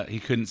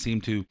couldn't seem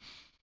to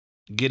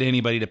get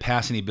anybody to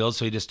pass any bills,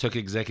 so he just took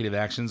executive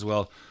actions.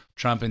 Well,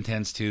 Trump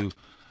intends to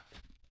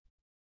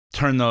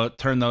turn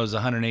those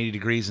 180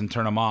 degrees and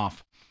turn them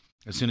off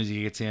as soon as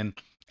he gets in.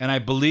 And I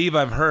believe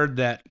I've heard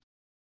that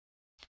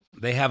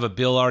they have a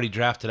bill already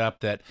drafted up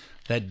that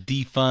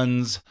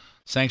defunds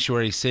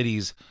sanctuary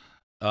cities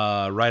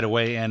right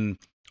away. And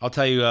I'll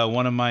tell you,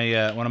 one of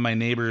my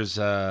neighbors,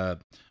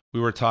 we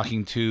were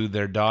talking to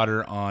their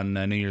daughter on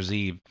New Year's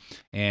Eve,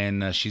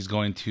 and she's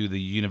going to the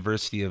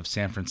University of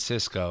San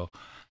Francisco,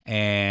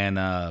 and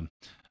I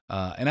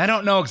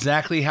don't know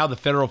exactly how the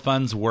federal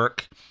funds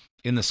work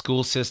in the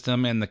school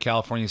system and the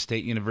California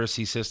State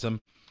University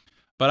system,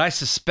 but I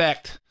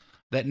suspect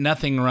that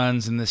nothing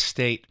runs in this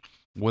state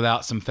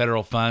without some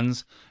federal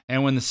funds.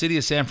 And when the city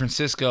of San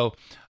Francisco,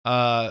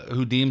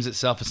 who deems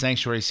itself a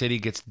sanctuary city,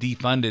 gets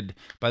defunded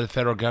by the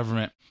federal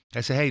government,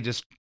 I say, hey,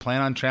 just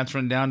plan on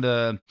transferring down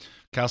to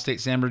Cal State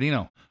San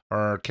Bernardino,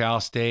 or Cal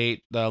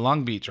State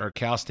Long Beach, or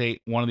Cal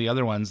State, one of the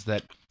other ones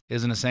that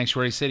isn't a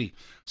sanctuary city.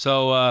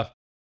 So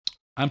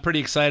I'm pretty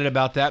excited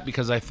about that,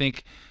 because I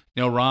think,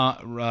 you know,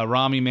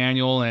 Rahm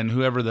Emanuel and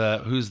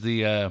who's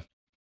the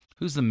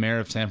mayor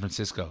of San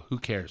Francisco, who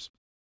cares?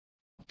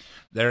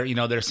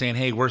 They're saying,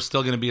 hey, we're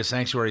still going to be a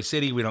sanctuary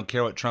city. We don't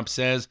care what Trump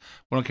says.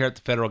 We don't care what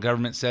the federal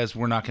government says.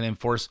 We're not going to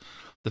enforce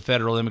the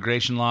federal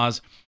immigration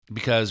laws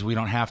because we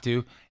don't have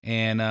to.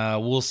 And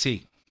we'll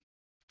see.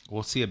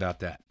 We'll see about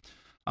that.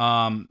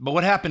 But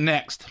what happened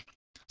next?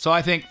 So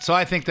I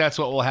think that's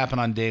what will happen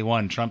on day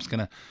one. Trump's going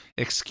to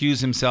excuse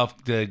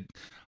himself to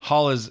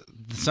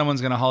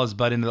someone's going to haul his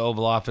butt into the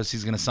Oval Office.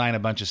 He's going to sign a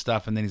bunch of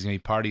stuff, and then he's going to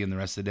be partying the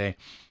rest of the day.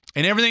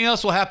 And everything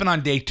else will happen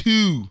on day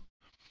two.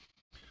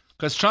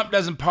 Because Trump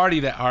doesn't party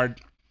that hard.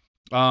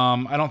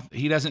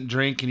 He doesn't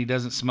drink and he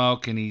doesn't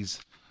smoke, and he's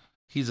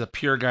a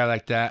pure guy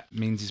like that.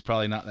 Means he's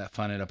probably not that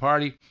fun at a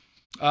party.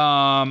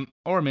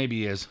 Or maybe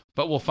he is.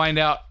 But we'll find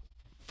out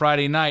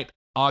Friday night,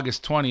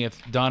 August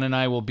 20th. Don and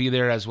I will be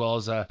there, as well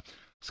as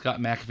Scott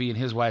McAfee and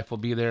his wife will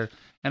be there.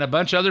 And a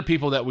bunch of other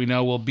people that we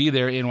know will be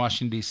there in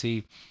Washington,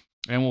 D.C.,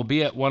 and we'll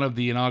be at one of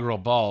the inaugural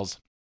balls.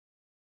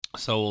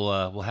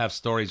 So we'll have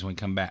stories when we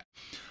come back.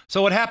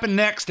 So what happened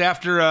next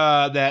after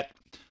that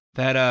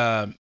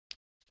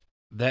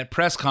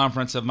press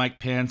conference of Mike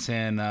Pence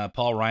and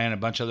Paul Ryan, a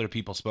bunch of other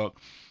people spoke.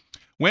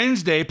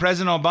 Wednesday,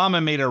 President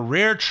Obama made a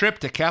rare trip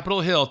to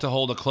Capitol Hill to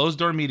hold a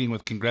closed-door meeting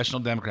with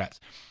congressional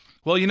Democrats.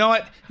 Well, you know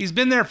what? He's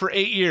been there for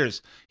 8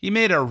 years. He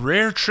made a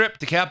rare trip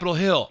to Capitol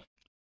Hill.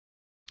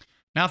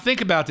 Now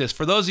think about this.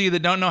 For those of you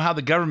that don't know how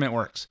the government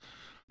works,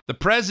 the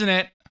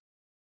president,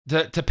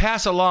 to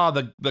pass a law,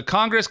 the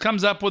Congress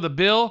comes up with a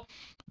bill.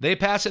 They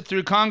pass it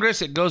through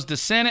Congress. It goes to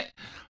Senate.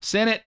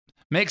 Senate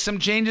makes some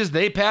changes.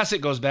 They pass it.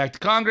 Goes back to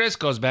Congress.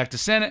 Goes back to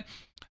Senate.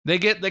 They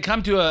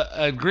come to an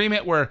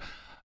agreement where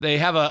they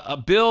have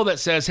a bill that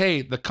says,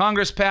 hey, the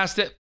Congress passed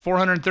it.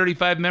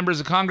 435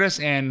 members of Congress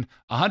and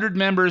 100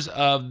 members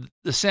of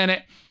the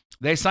Senate.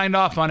 They signed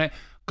off on it.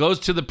 Goes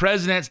to the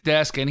president's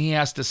desk, and he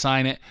has to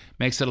sign it,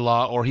 makes it a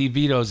law, or he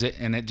vetoes it,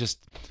 and it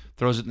just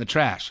throws it in the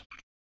trash.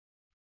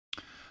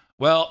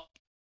 Well,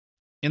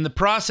 in the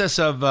process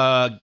of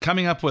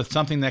coming up with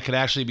something that could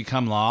actually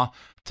become law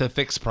to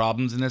fix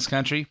problems in this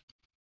country,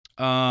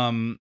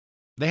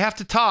 they have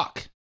to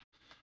talk.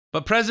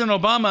 But President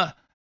Obama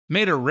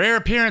made a rare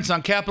appearance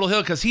on Capitol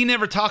Hill because he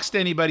never talks to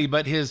anybody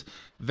but his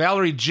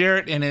Valerie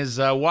Jarrett and his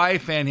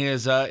wife and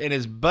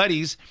his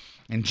buddies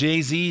and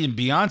Jay-Z and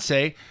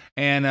Beyonce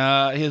and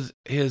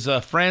his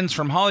friends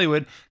from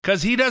Hollywood,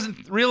 because he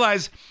doesn't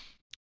realize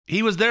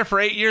he was there for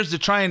 8 years to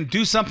try and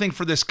do something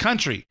for this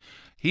country.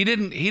 He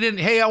didn't,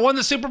 hey, I won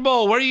the Super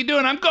Bowl. What are you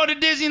doing? I'm going to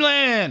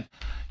Disneyland.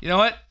 You know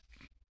what?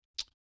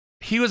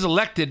 He was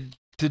elected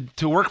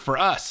to work for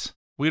us.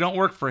 We don't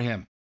work for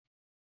him.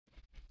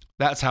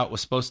 That's how it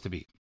was supposed to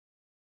be.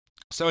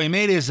 So he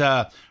made his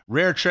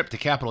rare trip to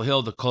Capitol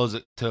Hill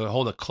to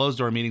hold a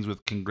closed-door meetings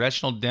with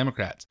congressional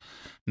Democrats.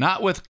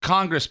 Not with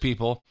Congress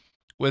people,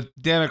 with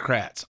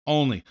Democrats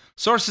only.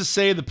 Sources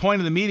say the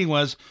point of the meeting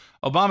was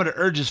Obama to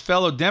urge his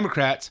fellow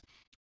Democrats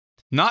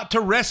not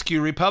to rescue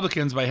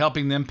Republicans by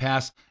helping them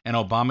pass an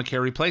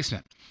Obamacare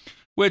replacement,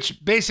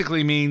 which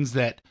basically means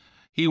that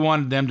he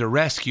wanted them to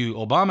rescue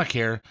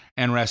Obamacare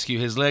and rescue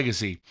his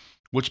legacy,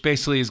 which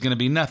basically is going to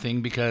be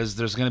nothing because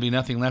there's going to be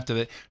nothing left of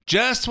it.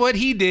 Just what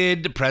he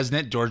did to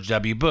President George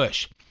W.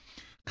 Bush.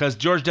 Because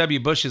George W.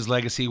 Bush's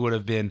legacy would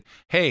have been,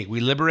 hey,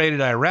 we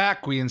liberated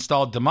Iraq, we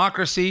installed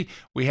democracy,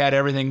 we had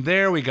everything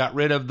there, we got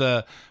rid of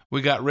the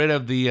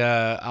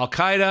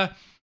Al-Qaeda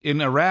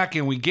in Iraq,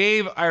 and we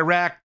gave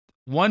Iraq,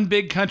 one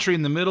big country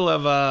in the middle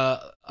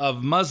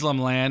of Muslim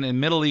land in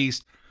Middle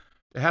East,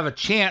 to have a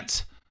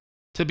chance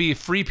to be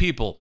free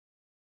people.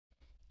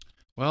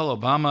 Well,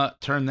 Obama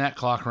turned that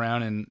clock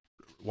around and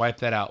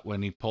wiped that out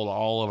when he pulled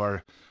all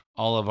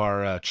of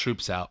our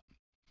troops out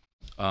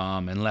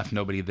and left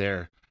nobody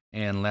there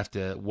and left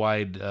a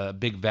wide,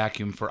 big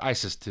vacuum for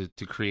ISIS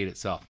to create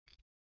itself.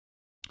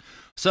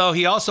 So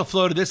he also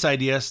floated this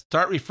idea: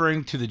 start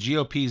referring to the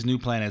GOP's new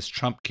plan as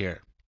Trump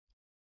Care.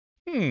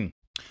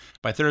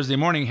 By Thursday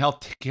morning,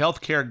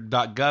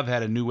 healthcare.gov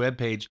had a new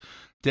webpage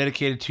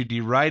dedicated to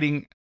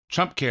deriding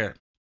Trump Care.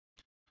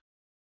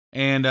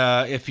 And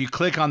if you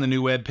click on the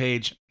new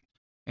webpage,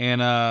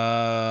 and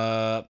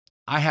I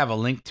have a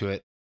link to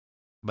it,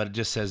 but it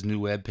just says new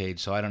webpage,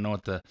 so I don't know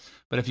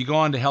but if you go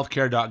on to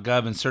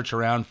healthcare.gov and search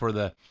around for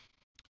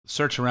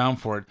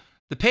it,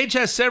 the page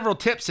has several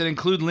tips that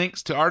include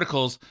links to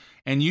articles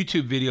and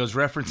YouTube videos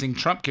referencing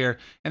Trump Care,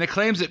 and it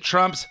claims that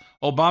Trump's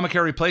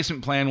Obamacare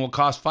replacement plan will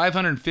cost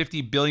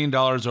 $550 billion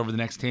over the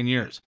next 10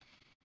 years.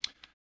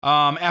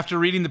 After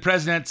reading the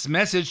president's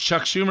message,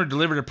 Chuck Schumer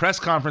delivered a press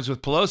conference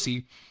with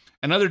Pelosi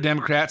and other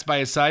Democrats by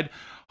his side,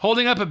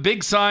 holding up a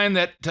big sign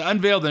to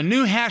unveil the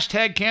new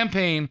hashtag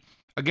campaign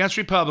against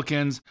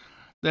Republicans.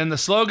 Then the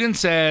slogan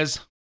says,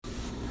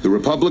 The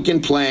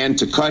Republican plan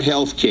to cut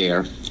health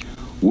care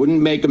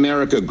wouldn't make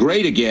America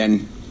great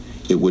again.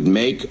 It would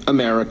make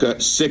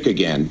America sick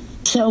again.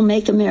 So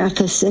make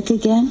America sick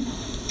again?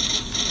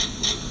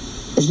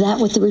 Is that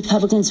what the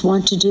Republicans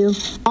want to do?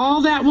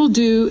 All that will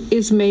do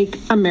is make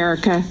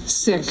America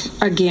sick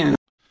again.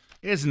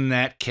 Isn't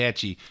that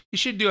catchy? You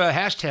should do a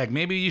hashtag.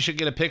 Maybe you should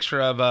get a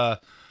picture of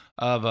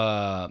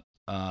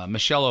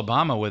Michelle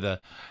Obama with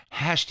a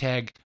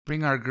hashtag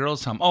bring our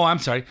girls home. Oh, I'm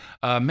sorry.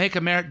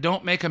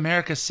 Don't make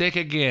America sick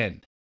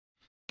again.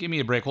 Give me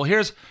a break. Well,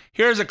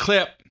 here's a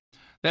clip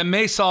that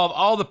may solve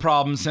all the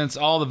problems since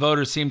all the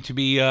voters seem to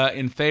be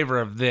in favor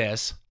of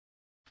this.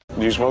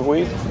 Do you smoke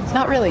weed?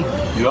 Not really.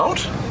 You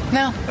don't?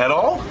 No. At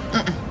all?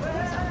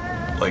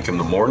 Mm-mm. Like in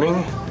the morning?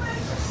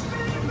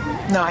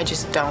 No, I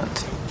just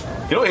don't.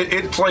 You know, it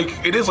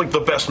is like the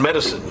best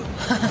medicine.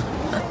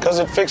 Because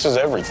it fixes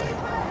everything.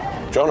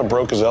 Jonah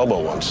broke his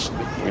elbow once.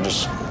 We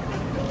just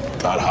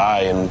got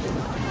high and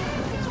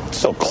it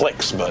still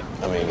clicks, but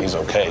I mean, he's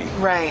okay.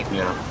 Right.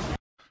 Yeah.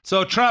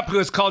 So Trump, who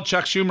has called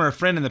Chuck Schumer a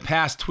friend in the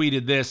past,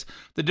 tweeted this: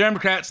 "The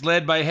Democrats,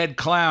 led by head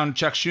clown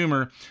Chuck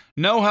Schumer,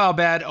 know how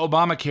bad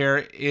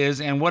Obamacare is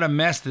and what a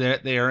mess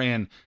that they are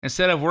in.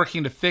 Instead of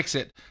working to fix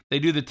it, they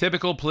do the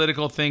typical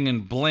political thing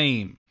and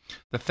blame.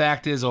 The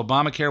fact is,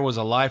 Obamacare was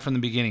a lie from the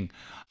beginning."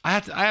 I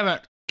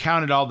haven't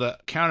counted all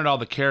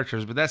the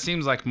characters, but that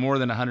seems like more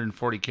than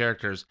 140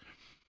 characters.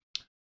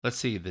 Let's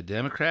see. The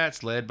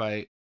Democrats, led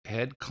by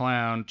head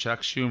clown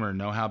Chuck Schumer,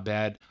 know how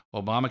bad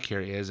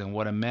Obamacare is and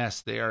what a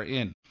mess they are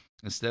in.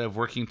 Instead of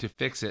working to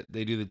fix it,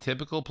 they do the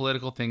typical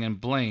political thing and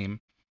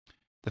blame.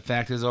 The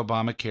fact is,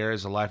 Obamacare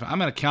is a lie. I'm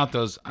going to count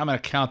those. I'm going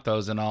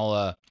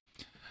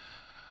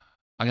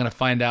to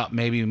find out.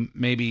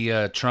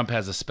 Maybe Trump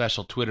has a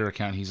special Twitter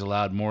account. He's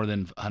allowed more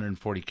than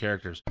 140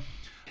 characters.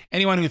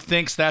 Anyone who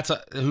thinks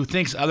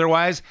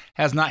otherwise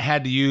has not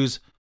had to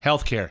use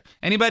healthcare.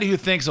 Anybody who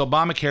thinks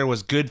Obamacare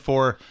was good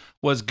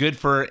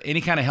for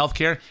any kind of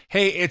healthcare,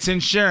 hey, it's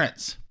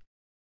insurance.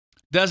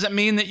 Doesn't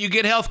mean that you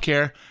get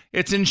healthcare.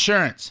 It's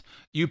insurance.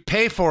 You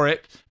pay for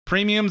it.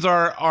 Premiums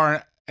are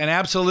an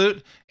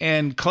absolute,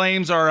 and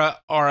claims are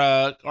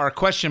a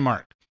question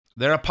mark.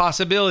 They're a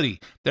possibility.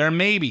 They're a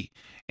maybe.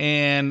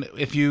 And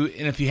if you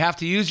have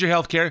to use your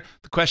healthcare,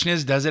 the question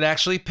is, does it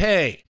actually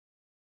pay?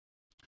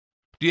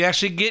 Do you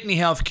actually get any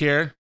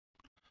healthcare?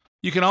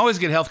 You can always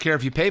get healthcare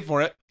if you pay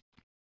for it.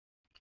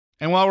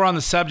 And while we're on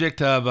the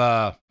subject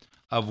of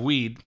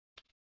weed,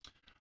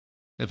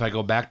 if I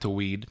go back to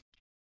weed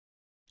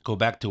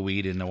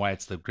and why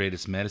it's the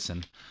greatest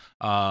medicine.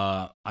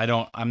 I'm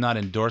not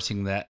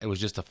endorsing that. It was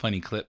just a funny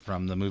clip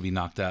from the movie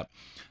Knocked Up.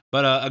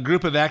 But a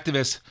group of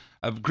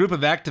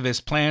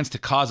activists plans to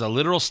cause a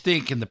literal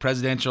stink in the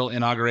presidential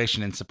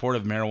inauguration in support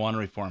of marijuana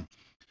reform.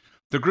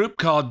 The group,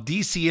 called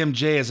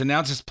DCMJ, has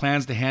announced its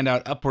plans to hand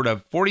out upward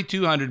of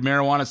 4,200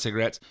 marijuana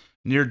cigarettes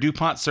near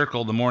DuPont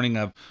Circle the morning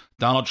of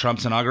Donald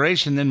Trump's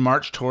inauguration, then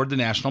march toward the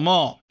National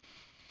Mall.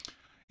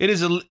 It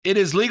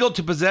is legal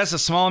to possess a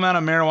small amount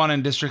of marijuana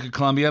in District of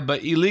Columbia,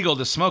 but illegal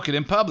to smoke it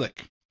in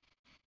public.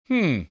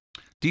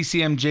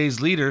 DCMJ's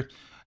leader,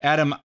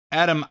 Adam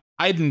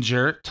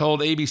Eidinger,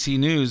 told ABC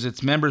News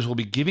its members will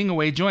be giving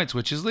away joints,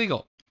 which is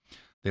legal.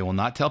 They will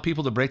not tell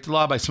people to break the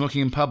law by smoking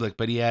in public,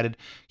 but he added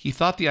he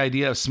thought the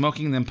idea of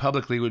smoking them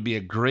publicly would be a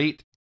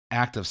great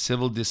act of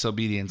civil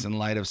disobedience in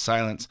light of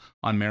silence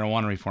on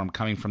marijuana reform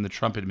coming from the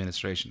Trump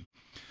administration.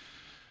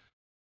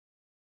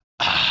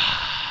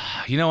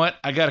 You know what?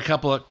 I got a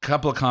couple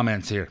of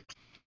comments here.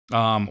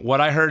 What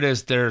I heard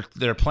is their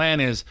plan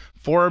is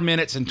 4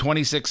 minutes and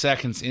 26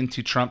 seconds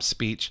into Trump's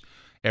speech,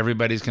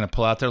 everybody's going to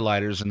pull out their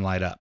lighters and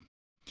light up.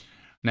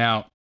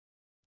 Now,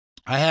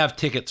 I have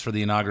tickets for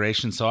the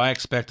inauguration, so I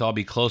expect I'll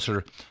be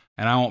closer,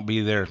 and I won't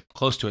be there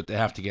close to it to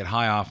have to get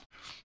high off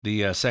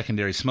the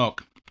secondary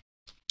smoke.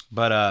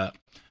 But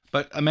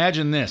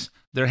imagine this: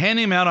 they're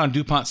handing them out on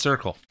DuPont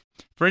Circle.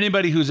 For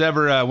anybody who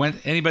ever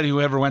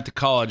went to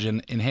college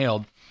and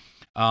inhaled,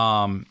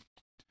 I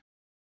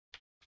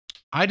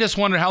just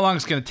wonder how long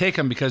it's going to take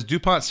them, because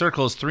DuPont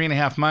Circle is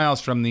 3.5 miles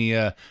from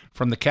the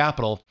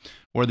Capitol,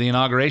 where the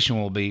inauguration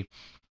will be,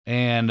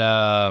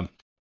 and.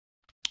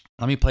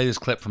 Let me play this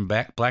clip from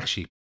Black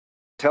Sheep.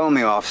 Tell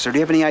me, officer, do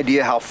you have any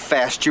idea how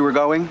fast you were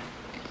going?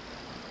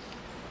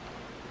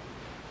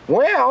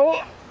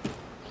 Well,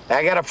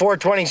 I got a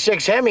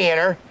 426 Hemi in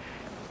her.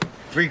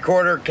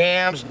 3/4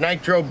 cams,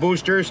 nitro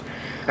boosters.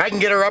 I can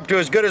get her up to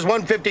as good as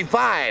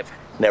 155.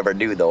 Never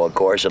do, though, of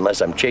course,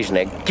 unless I'm chasing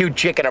a cute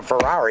chick in a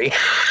Ferrari.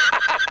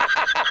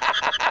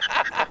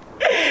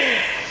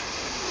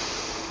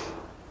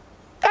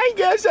 I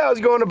guess I was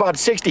going about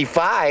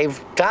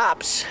 65,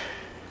 tops.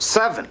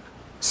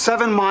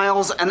 7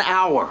 miles an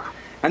hour.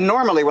 And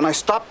normally when I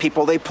stop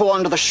people, they pull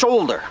onto the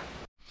shoulder.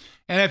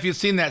 And if you've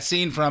seen that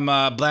scene from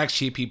Black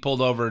Sheep, he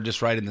pulled over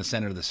just right in the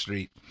center of the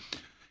street.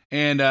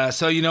 And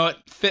so, you know what?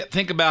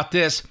 Think about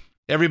this.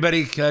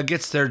 Everybody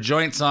gets their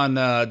joints on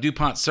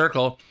DuPont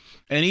Circle.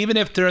 And even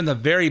if they're in the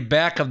very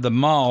back of the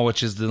mall,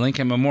 which is the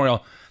Lincoln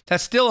Memorial,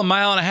 that's still 1.5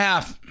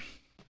 miles.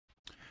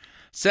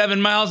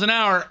 7 miles an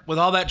hour with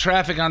all that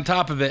traffic on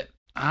top of it.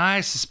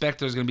 I suspect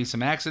there's going to be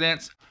some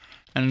accidents.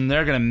 And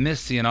they're going to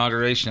miss the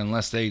inauguration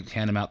unless they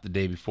hand them out the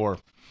day before.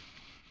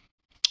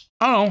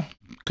 I don't know.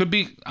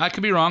 I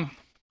could be wrong.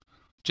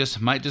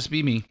 Might just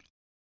be me.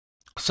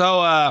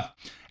 So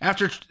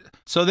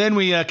then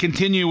we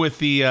continue with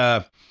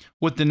the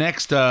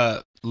next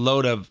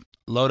load of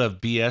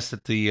BS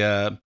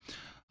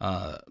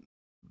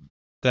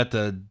that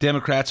the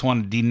Democrats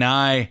want to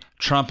deny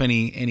Trump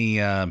any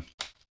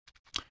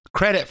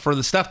credit for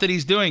the stuff that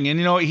he's doing. And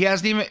you know, he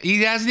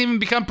hasn't even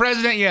become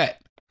president yet.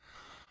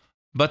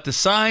 But the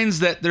signs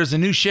that there's a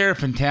new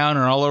sheriff in town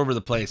are all over the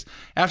place.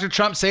 After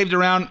Trump saved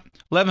around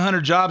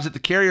 1,100 jobs at the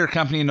Carrier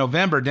Company in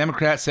November.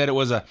 Democrats said it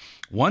was a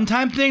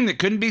one-time thing that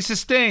couldn't be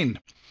sustained.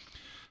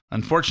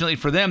 Unfortunately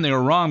for them, they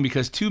were wrong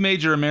because 2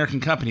 major American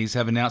companies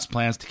have announced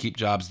plans to keep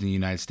jobs in the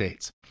United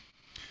States.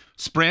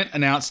 Sprint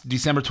announced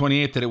December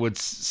 28th that it would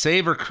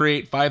save or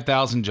create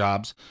 5,000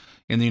 jobs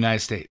in the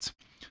United States.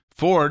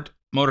 Ford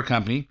Motor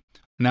Company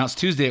announced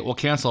Tuesday it will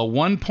cancel a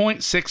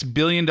 $1.6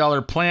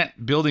 billion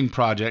plant building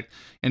project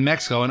in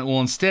Mexico, and it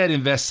will instead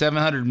invest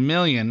 $700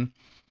 million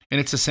in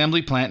its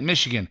assembly plant in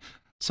Michigan.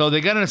 So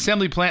they got an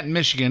assembly plant in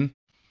Michigan.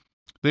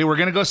 They were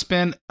going to go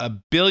spend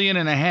 $1.5 billion,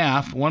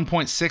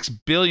 $1.6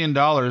 billion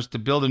to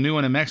build a new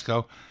one in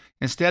Mexico.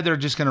 Instead, they're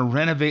just going to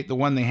renovate the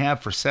one they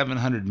have for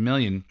 $700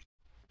 million.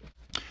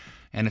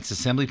 And its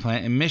assembly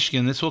plant in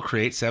Michigan. This will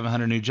create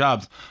 700 new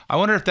jobs. I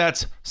wonder if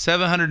that's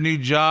 700 new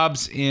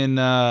jobs in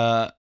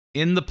the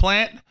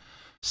plant,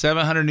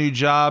 700 new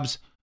jobs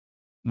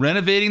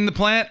renovating the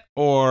plant,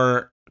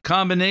 or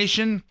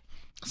combination.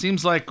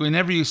 Seems like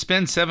whenever you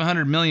spend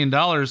 $700 million,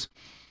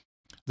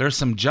 there's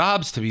some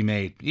jobs to be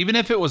made. Even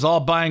if it was all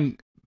buying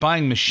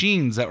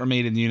machines that were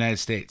made in the United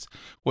States,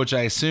 which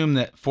I assume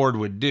that Ford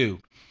would do.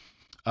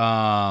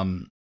 I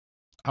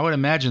would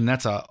imagine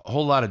that's a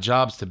whole lot of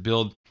jobs to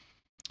build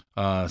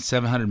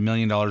 $700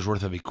 million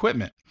worth of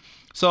equipment.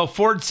 So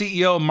Ford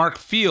CEO Mark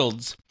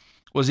Fields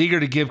was eager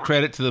to give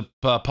credit to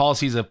the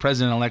policies of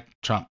President-elect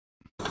Trump.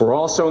 We're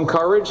also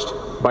encouraged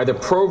by the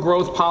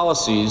pro-growth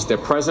policies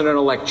that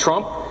President-elect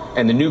Trump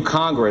and the new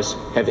Congress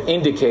have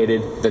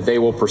indicated that they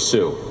will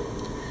pursue.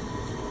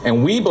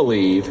 And we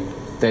believe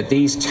that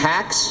these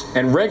tax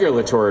and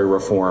regulatory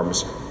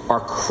reforms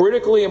are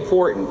critically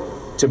important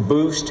to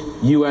boost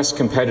U.S.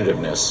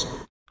 competitiveness.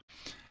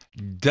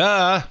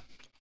 Duh.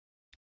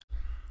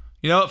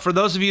 You know, for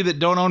those of you that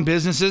don't own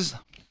businesses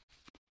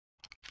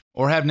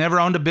or have never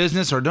owned a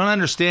business or don't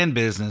understand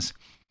business,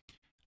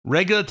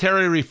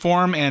 regulatory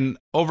reform and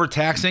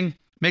overtaxing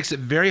makes it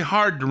very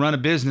hard to run a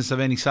business of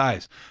any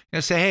size. You know,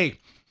 say, hey,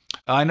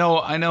 I know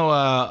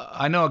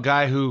a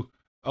guy who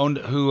owned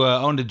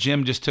a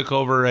gym, just took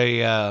over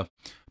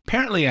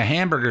apparently a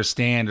hamburger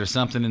stand or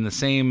something in the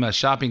same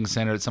shopping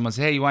center. That someone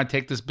said, hey, you want to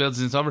take this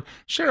business over?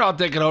 Sure, I'll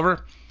take it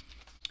over.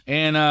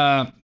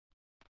 And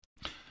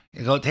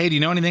you go, hey, do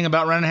you know anything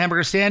about running a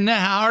hamburger stand? Nah,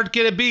 how hard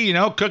can it be? You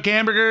know, cook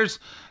hamburgers,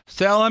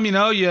 sell them, you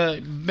know,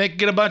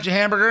 get a bunch of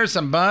hamburgers,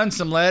 some buns,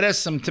 some lettuce,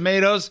 some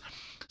tomatoes,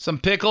 some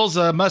pickles,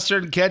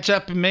 mustard and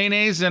ketchup and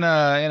mayonnaise in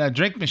a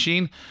drink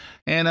machine,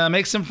 and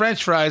make some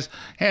French fries,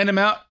 hand them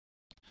out.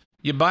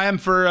 You buy them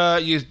for,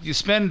 you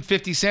spend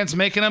 50 cents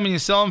making them, and you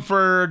sell them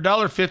for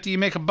 $1.50, you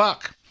make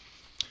 $1.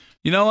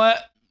 You know what?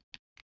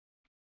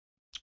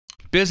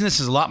 Business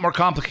is a lot more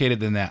complicated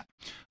than that.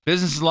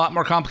 Business is a lot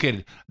more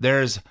complicated.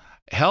 There's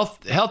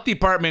health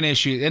department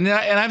issues, and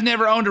I've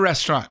never owned a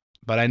restaurant,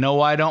 but I know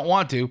why I don't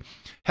want to.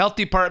 Health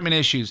department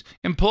issues,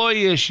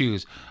 employee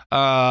issues,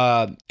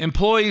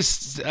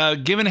 employees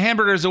giving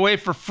hamburgers away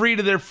for free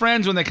to their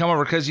friends when they come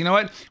over. Because you know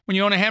what? When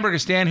you own a hamburger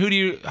stand, who do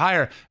you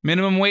hire?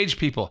 Minimum wage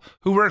people.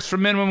 Who works for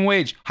minimum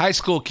wage? High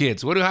school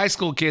kids. What do high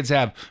school kids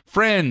have?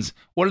 Friends.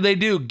 What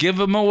do? Give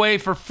them away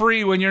for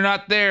free when you're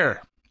not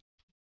there.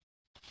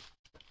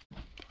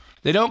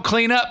 They don't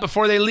clean up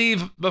before they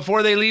leave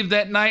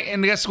that night,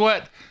 and guess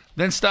what?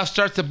 Then stuff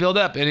starts to build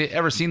up.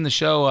 Ever seen the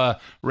show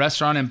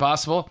Restaurant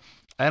Impossible?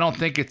 I don't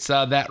think it's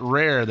that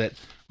rare that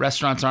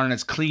restaurants aren't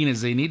as clean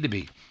as they need to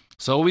be.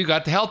 So we've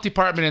got the health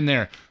department in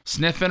there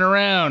sniffing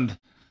around,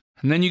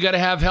 and then you got to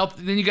have health.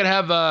 Then you got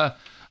to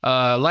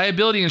have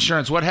liability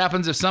insurance. What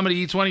happens if somebody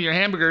eats one of your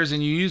hamburgers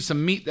and you use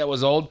some meat that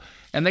was old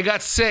and they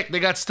got sick? They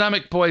got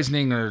stomach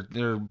poisoning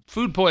or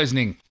food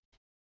poisoning.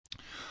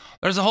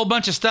 There's a whole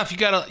bunch of stuff you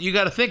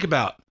gotta think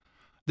about.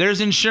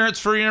 There's insurance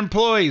for your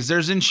employees.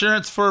 There's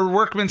insurance for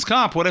workman's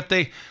comp. What if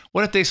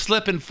they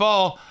slip and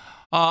fall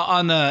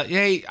on the,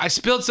 hey, I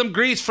spilled some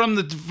grease from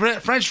the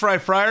French fry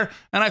fryer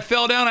and I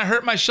fell down. I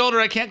hurt my shoulder.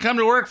 I can't come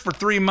to work for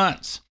 3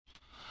 months.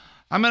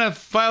 I'm going to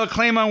file a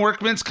claim on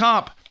workman's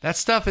comp. That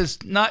stuff is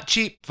not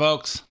cheap,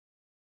 folks.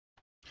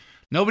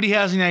 Nobody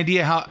has any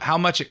idea how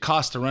much it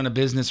costs to run a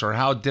business or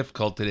how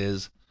difficult it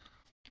is.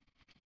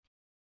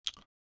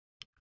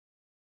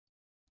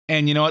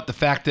 And you know what? The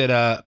fact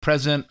that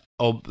President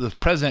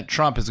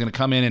Trump is going to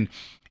come in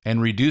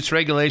and reduce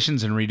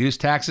regulations and reduce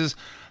taxes,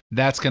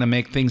 that's going to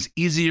make things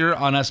easier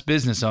on us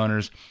business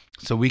owners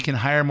so we can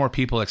hire more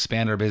people,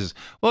 expand our business.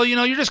 Well, you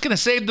know, you're just going to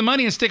save the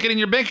money and stick it in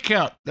your bank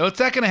account. What's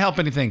that going to help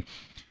anything?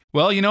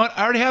 Well, you know what?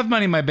 I already have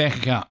money in my bank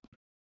account.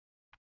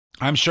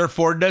 I'm sure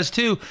Ford does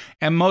too,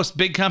 and most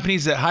big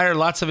companies that hire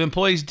lots of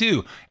employees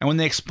do. And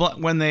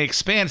when they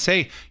expand, say,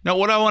 you know,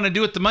 what do I want to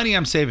do with the money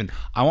I'm saving?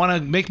 I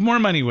want to make more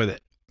money with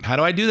it. How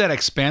do I do that?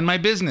 Expand my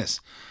business.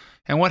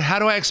 And how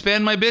do I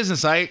expand my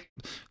business? I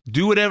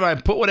do whatever, I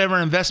put whatever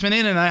investment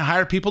in, and I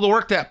hire people to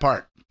work that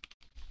part.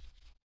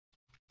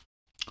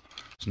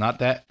 It's not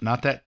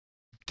that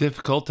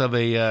difficult of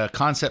a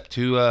concept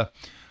to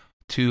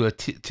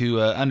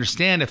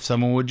understand if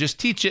someone would just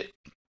teach it.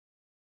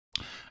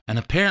 And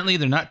apparently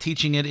they're not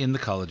teaching it in the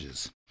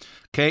colleges.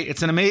 Okay,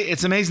 it's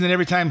amazing that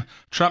every time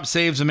Trump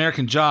saves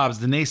American jobs,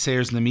 the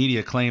naysayers in the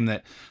media claim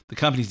that the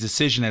company's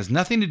decision has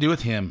nothing to do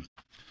with him.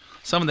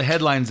 Some of the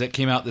headlines that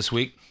came out this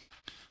week,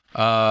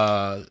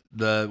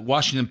 the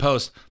Washington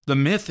Post, the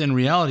myth and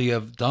reality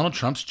of Donald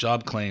Trump's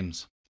job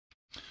claims.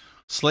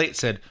 Slate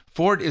said,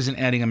 Ford isn't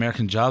adding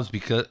American jobs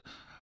because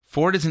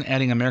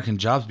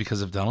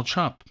of Donald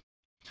Trump.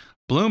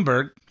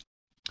 Bloomberg,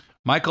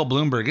 Michael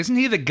Bloomberg, isn't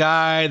he the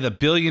guy, the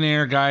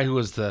billionaire guy who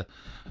was the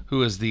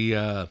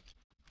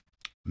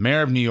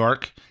mayor of New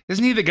York?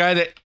 Isn't he the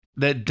guy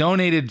that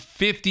donated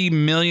 $50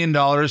 million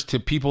to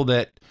people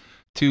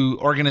to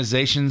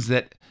organizations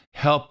that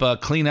help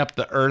clean up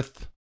the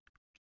earth?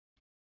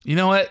 You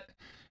know what?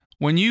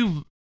 When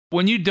you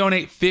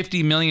donate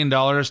 $50 million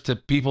to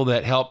people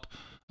that help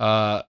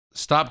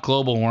stop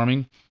global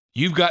warming,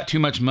 you've got too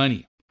much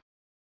money.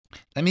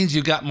 That means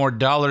you've got more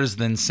dollars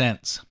than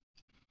cents.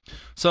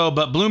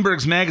 But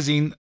Bloomberg's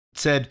magazine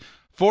said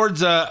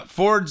Ford's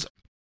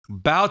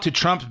bow to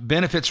Trump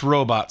benefits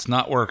robots,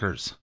 not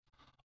workers.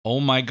 Oh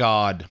my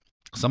God.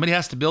 Somebody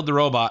has to build the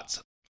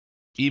robots,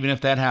 even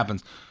if that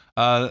happens.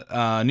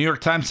 New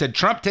York Times said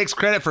Trump takes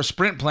credit for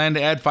Sprint plan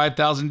to add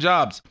 5,000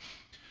 jobs.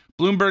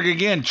 Bloomberg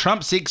again,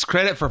 Trump seeks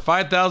credit for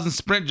 5,000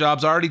 Sprint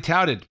jobs already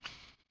touted.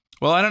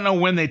 Well, I don't know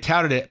when they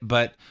touted it,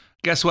 but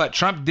guess what?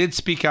 Trump did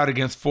speak out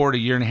against Ford a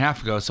year and a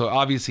half ago, so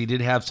obviously he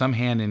did have some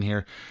hand in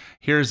here.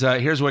 Here's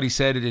what he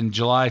said in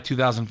July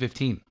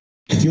 2015.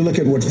 If you look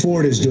at what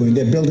Ford is doing,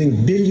 they're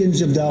building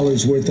billions of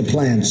dollars worth of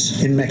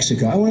plants in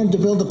Mexico. I want them to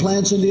build the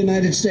plants in the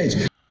United States.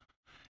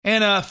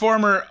 And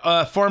former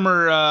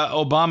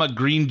Obama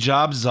green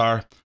job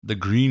czar,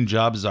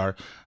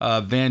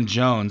 Van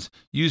Jones,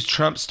 used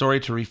Trump's story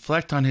to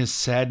reflect on his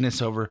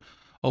sadness over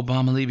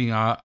Obama leaving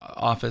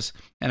office,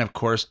 and of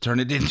course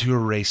turned it into a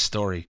race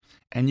story.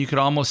 And you could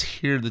almost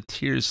hear the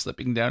tears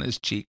slipping down his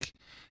cheek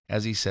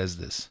as he says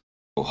this.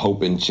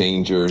 Hope and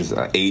Changers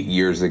 8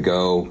 years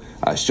ago,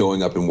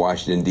 showing up in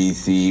Washington,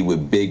 D.C.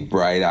 with big,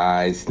 bright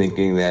eyes,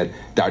 thinking that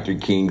Dr.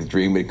 King's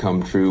dream had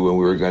come true and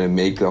we were going to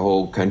make the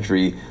whole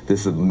country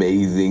this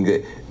amazing.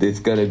 It's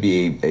going to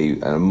be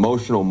an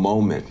emotional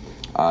moment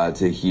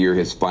to hear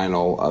his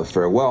final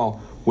farewell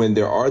when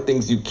there are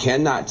things you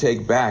cannot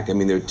take back. I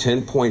mean, there are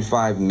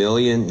 10.5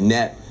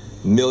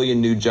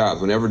 million new jobs.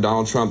 Whenever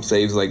Donald Trump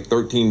saves like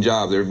 13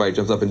 jobs, everybody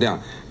jumps up and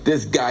down.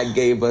 This guy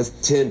gave us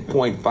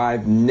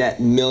 10.5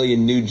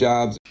 million new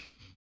jobs.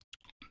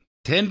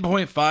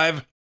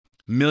 10.5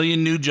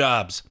 million new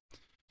jobs.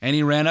 And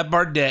he ran up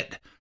our debt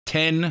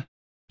 $10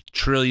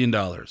 trillion.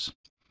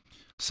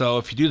 So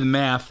if you do the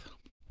math,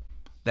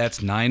 that's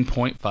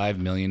 $9.5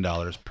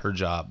 million per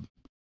job.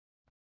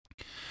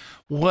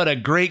 What a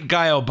great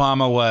guy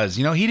Obama was.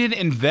 You know, he didn't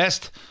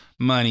invest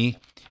money.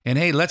 And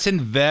hey, let's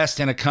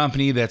invest in a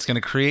company that's going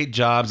to create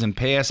jobs and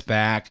pay us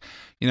back.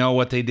 You know,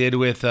 what they did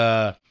with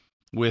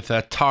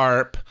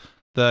TARP,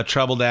 the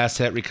Troubled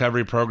Asset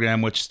Recovery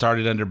Program, which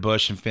started under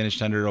Bush and finished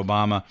under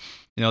Obama.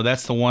 You know,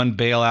 that's the one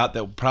bailout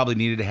that probably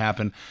needed to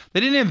happen. They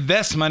didn't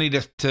invest money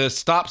to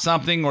stop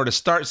something or to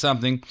start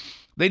something.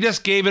 They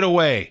just gave it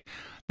away.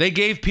 They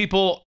gave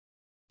people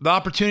the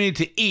opportunity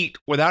to eat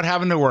without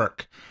having to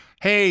work.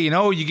 Hey, you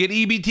know, you get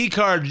EBT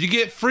cards, you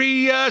get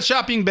free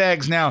shopping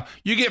bags now,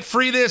 you get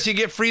free this, you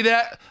get free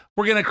that.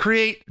 We're going to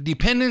create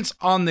dependence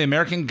on the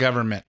American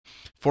government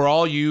for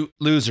all you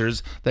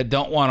losers that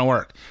don't want to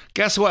work.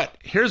 Guess what?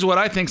 Here's what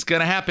I think's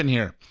going to happen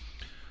here.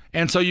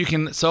 And so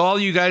all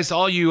you guys,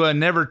 all you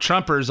never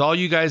Trumpers, all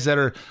you guys that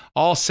are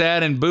all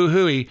sad and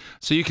boo-hooey,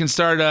 so you can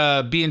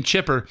start being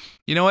chipper.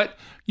 You know what?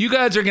 You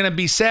guys are going to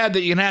be sad that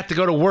you're going to have to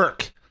go to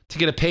work to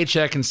get a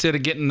paycheck instead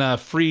of getting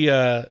free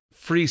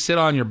sit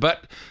on your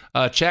butt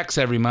checks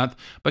every month.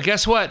 But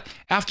guess what?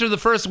 After the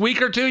first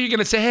week or two, you're going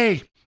to say,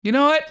 hey, you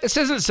know what? This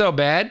isn't so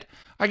bad.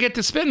 I get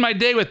to spend my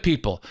day with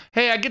people.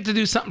 Hey, I get to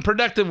do something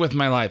productive with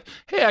my life.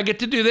 Hey, I get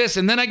to do this,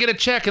 and then I get a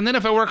check, and then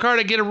if I work hard,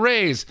 I get a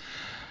raise.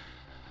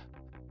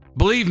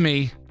 Believe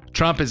me,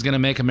 Trump is going to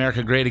make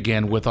America great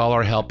again with all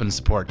our help and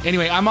support.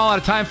 Anyway, I'm all out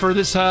of time for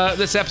this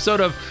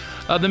episode of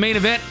The Main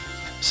Event.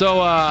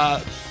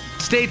 So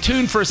stay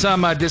tuned for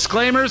some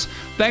disclaimers.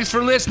 Thanks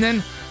for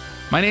listening.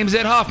 My name is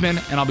Ed Hoffman,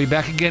 and I'll be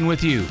back again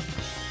with you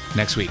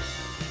next week.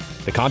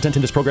 The content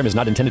in this program is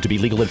not intended to be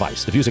legal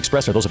advice. The views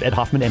expressed are those of Ed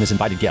Hoffman and his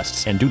invited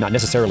guests and do not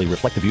necessarily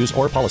reflect the views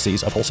or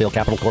policies of Wholesale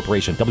Capital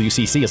Corporation.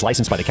 WCC is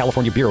licensed by the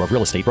California Bureau of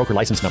Real Estate, broker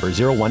license number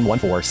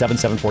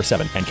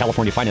 01147747, and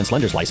California Finance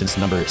Lenders License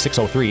number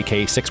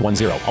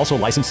 603K610. Also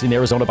licensed in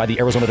Arizona by the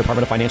Arizona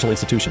Department of Financial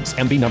Institutions,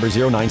 MB number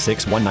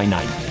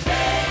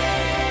 096199.